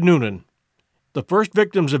and Fred Noonan, the first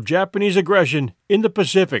victims of Japanese aggression in the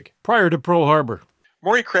Pacific prior to Pearl Harbor.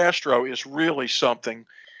 Marie Castro is really something.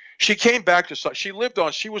 She came back to, she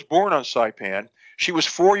was born on Saipan. She was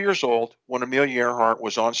 4 years old when Amelia Earhart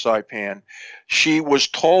was on Saipan. She was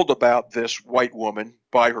told about this white woman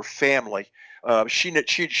by her family. She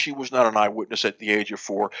was not an eyewitness at the age of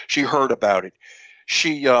 4. She heard about it.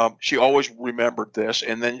 She always remembered this,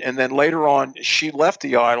 and then later on, she left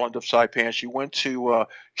the island of Saipan. She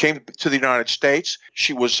came to the United States.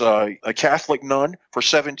 She was a Catholic nun for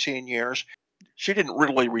 17 years. She didn't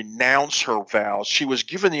really renounce her vows. She was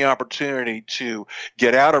given the opportunity to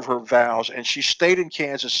get out of her vows, and she stayed in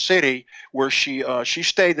Kansas City, where she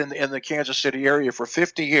stayed in the Kansas City area for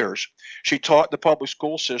 50 years. She taught the public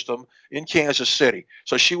school system in Kansas City.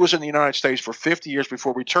 So she was in the United States for 50 years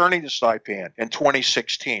before returning to Saipan in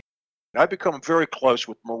 2016. I've become very close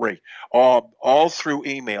with Marie, all through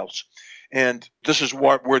emails. And this is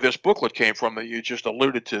where this booklet came from that you just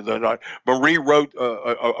alluded to. That Marie wrote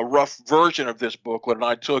a rough version of this booklet, and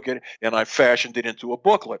I took it and I fashioned it into a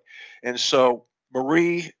booklet. And so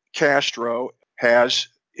Marie Castro has,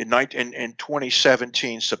 in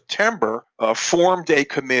 2017 September, formed a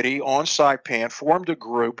committee on Saipan, formed a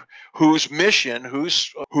group whose mission,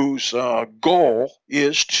 whose goal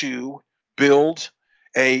is to build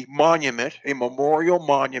a monument, a memorial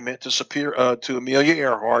monument to Amelia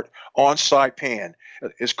Earhart on Saipan.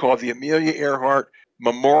 It's called the Amelia Earhart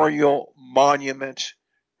Memorial Monument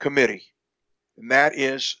Committee. And that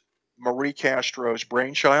is Marie Castro's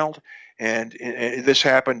brainchild. And this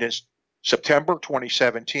happened in September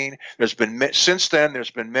 2017. Since then,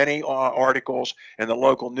 there's been many articles in the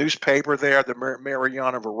local newspaper there, the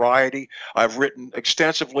Mariana Variety. I've written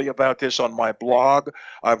extensively about this on my blog.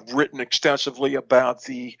 I've written extensively about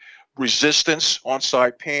the resistance on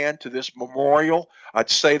Saipan to this memorial.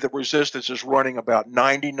 I'd say the resistance is running about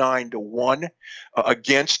 99-1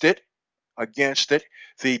 against it.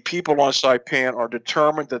 The people on Saipan are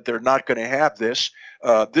determined that they're not going to have this.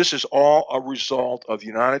 This is all a result of the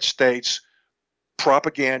United States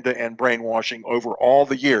propaganda and brainwashing over all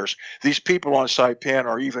the years. These people on Saipan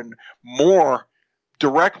are even more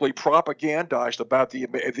directly propagandized about the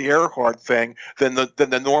Earhart thing than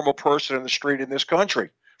the normal person in the street in this country,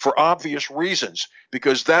 for obvious reasons,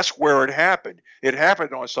 because that's where it happened. It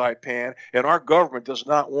happened on Saipan, and our government does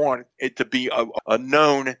not want it to be a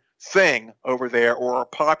known thing over there or a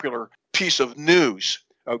popular piece of news,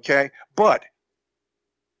 okay? But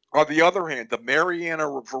on the other hand, the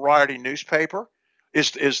Mariana Variety newspaper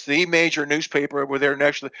is the major newspaper over there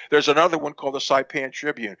next to there's another one called the Saipan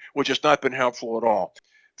Tribune, which has not been helpful at all.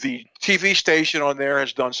 The TV station on there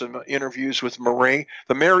has done some interviews with Marie.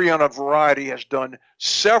 The Mariana Variety has done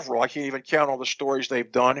several. I can't even count all the stories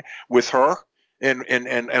they've done with her, and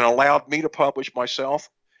allowed me to publish myself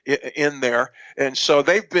in there. And so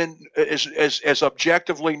they've been as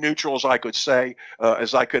objectively neutral as I could say,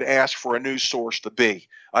 as I could ask for a news source to be.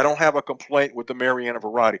 I don't have a complaint with the Mariana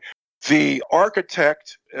Variety. The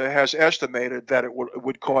architect has estimated that it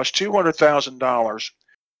would cost $200,000.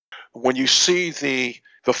 When you see the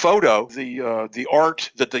photo, the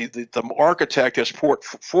art that the architect has put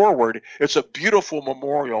forward, it's a beautiful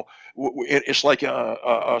memorial. It's like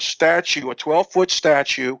a statue, a 12-foot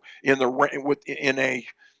statue in a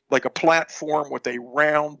like a platform with a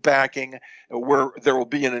round backing where there will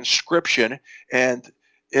be an inscription, and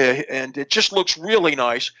it just looks really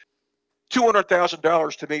nice.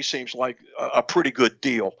 $200,000 to me seems like a pretty good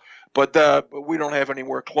deal, but we don't have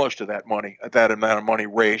anywhere close to that money, that amount of money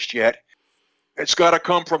raised yet. It's got to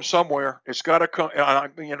come from somewhere. It's got to come.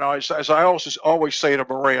 As I always say to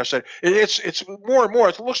Marie, I said it's more and more.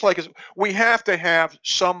 It looks like we have to have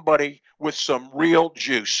somebody with some real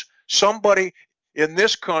juice. Somebody in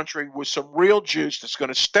this country with some real juice that's going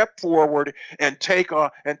to step forward and take on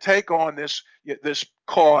this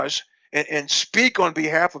cause and speak on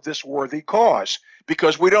behalf of this worthy cause,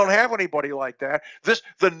 because we don't have anybody like that.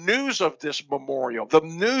 The news of this memorial, the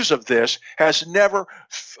news of this has never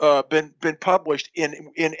been published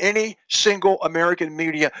in any single American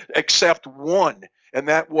media except one, and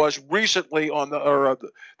that was recently on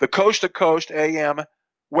the Coast to Coast AM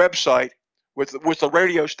website. With the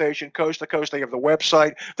radio station Coast to Coast, they have the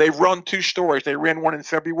website. They run two stories. They ran one in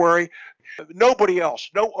February. Nobody else,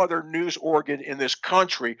 no other news organ in this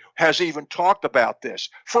country has even talked about this,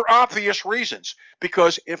 for obvious reasons.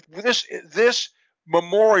 Because if this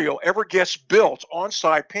memorial ever gets built on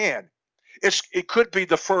Saipan, it could be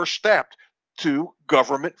the first step to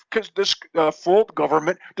full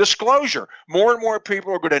government disclosure. More and more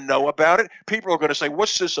people are going to know about it. People are going to say,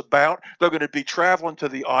 "What's this about?" They're going to be traveling to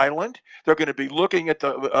the island. They're going to be looking at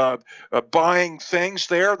the buying things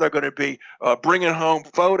there. They're going to be bringing home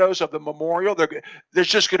photos of the memorial. There's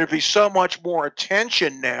just going to be so much more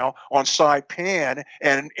attention now on Saipan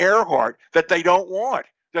and Earhart that they don't want,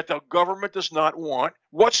 that the government does not want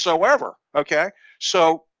whatsoever. Okay,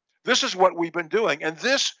 so this is what we've been doing, and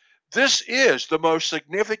this is the most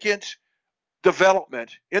significant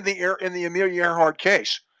development in the Amelia Earhart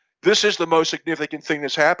case. This is the most significant thing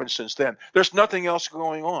that's happened since then. There's nothing else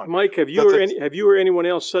going on. Mike, have you or anyone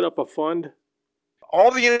else set up a fund?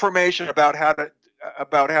 All the information about how to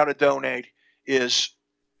donate is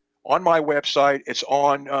on my website. It's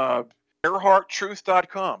on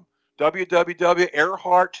earharttruth.com.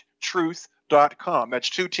 www.earharttruth.com. That's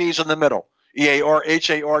two T's in the middle.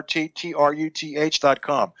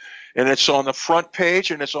 EARHARTTRUTH.com. And it's on the front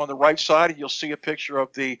page, and it's on the right side. You'll see a picture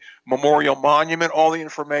of the memorial monument, all the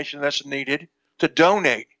information that's needed to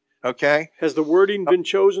donate. Okay. Has the wording been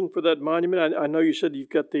chosen for that monument? I know you said you've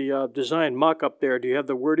got the design mock-up there. Do you have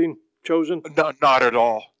the wording chosen? No, not at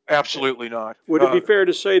all. Absolutely not. Would it be fair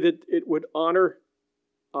to say that it would honor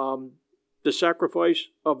the sacrifice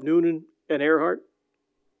of Noonan and Earhart?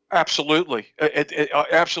 Absolutely.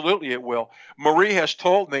 Absolutely it will. Marie has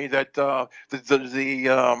told me that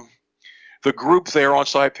the group there on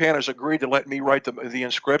Saipan has agreed to let me write the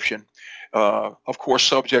inscription, of course,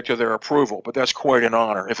 subject to their approval. But that's quite an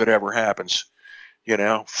honor if it ever happens,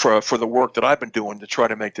 for the work that I've been doing to try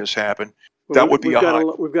to make this happen. Well,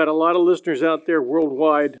 we've got a lot of listeners out there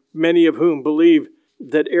worldwide, many of whom believe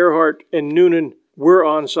that Earhart and Noonan were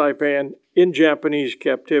on Saipan in Japanese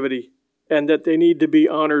captivity, and that they need to be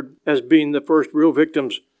honored as being the first real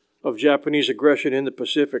victims of Japanese aggression in the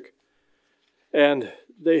Pacific. And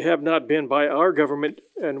they have not been by our government,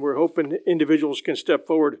 and we're hoping individuals can step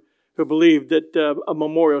forward who believe that a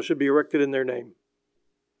memorial should be erected in their name.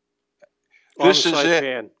 This is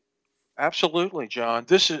it. Absolutely, John.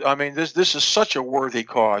 This is such a worthy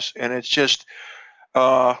cause, and it's just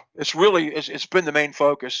it's been the main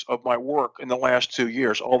focus of my work in the last 2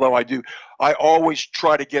 years. Although I always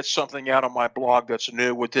try to get something out on my blog that's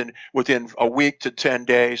new within a week to 10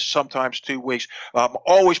 days, sometimes 2 weeks. I'm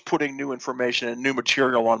always putting new information and new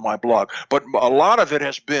material on my blog. But a lot of it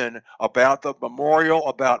has been about the memorial,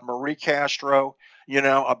 about Marie Castro,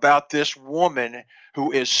 about this woman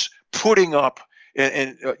who is putting up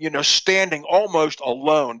and standing almost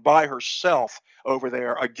alone by herself over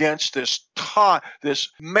there against this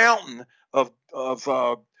mountain of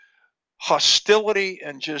hostility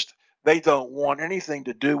and just They don't want anything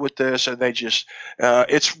to do with this, and they just,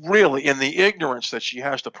 it's really in the ignorance that she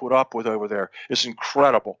has to put up with over there is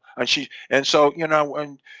incredible. And so,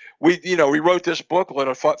 and we wrote this booklet,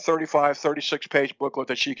 a 35, 36 page booklet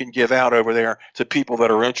that she can give out over there to people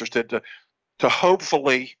that are interested to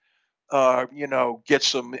hopefully, get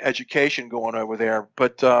some education going over there.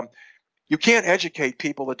 But you can't educate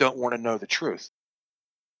people that don't want to know the truth.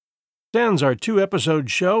 Ends our 2-episode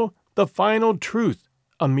show, The Final Truth,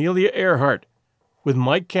 Amelia Earhart, with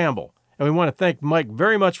Mike Campbell. And we want to thank Mike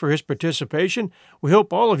very much for his participation. We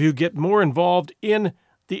hope all of you get more involved in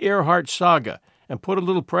the Earhart saga and put a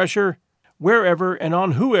little pressure wherever and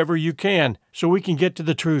on whoever you can so we can get to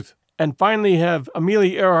the truth. And finally have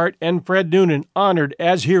Amelia Earhart and Fred Noonan honored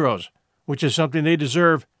as heroes, which is something they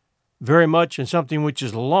deserve very much and something which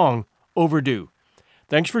is long overdue.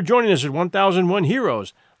 Thanks for joining us at 1001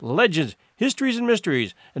 Heroes, Legends, Histories, and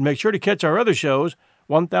Mysteries. And make sure to catch our other shows,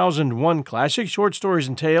 1001 Classic Short Stories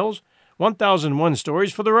and Tales, 1001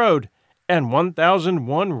 Stories for the Road, and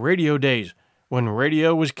 1001 Radio Days, when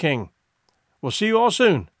radio was king. We'll see you all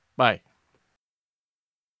soon. Bye.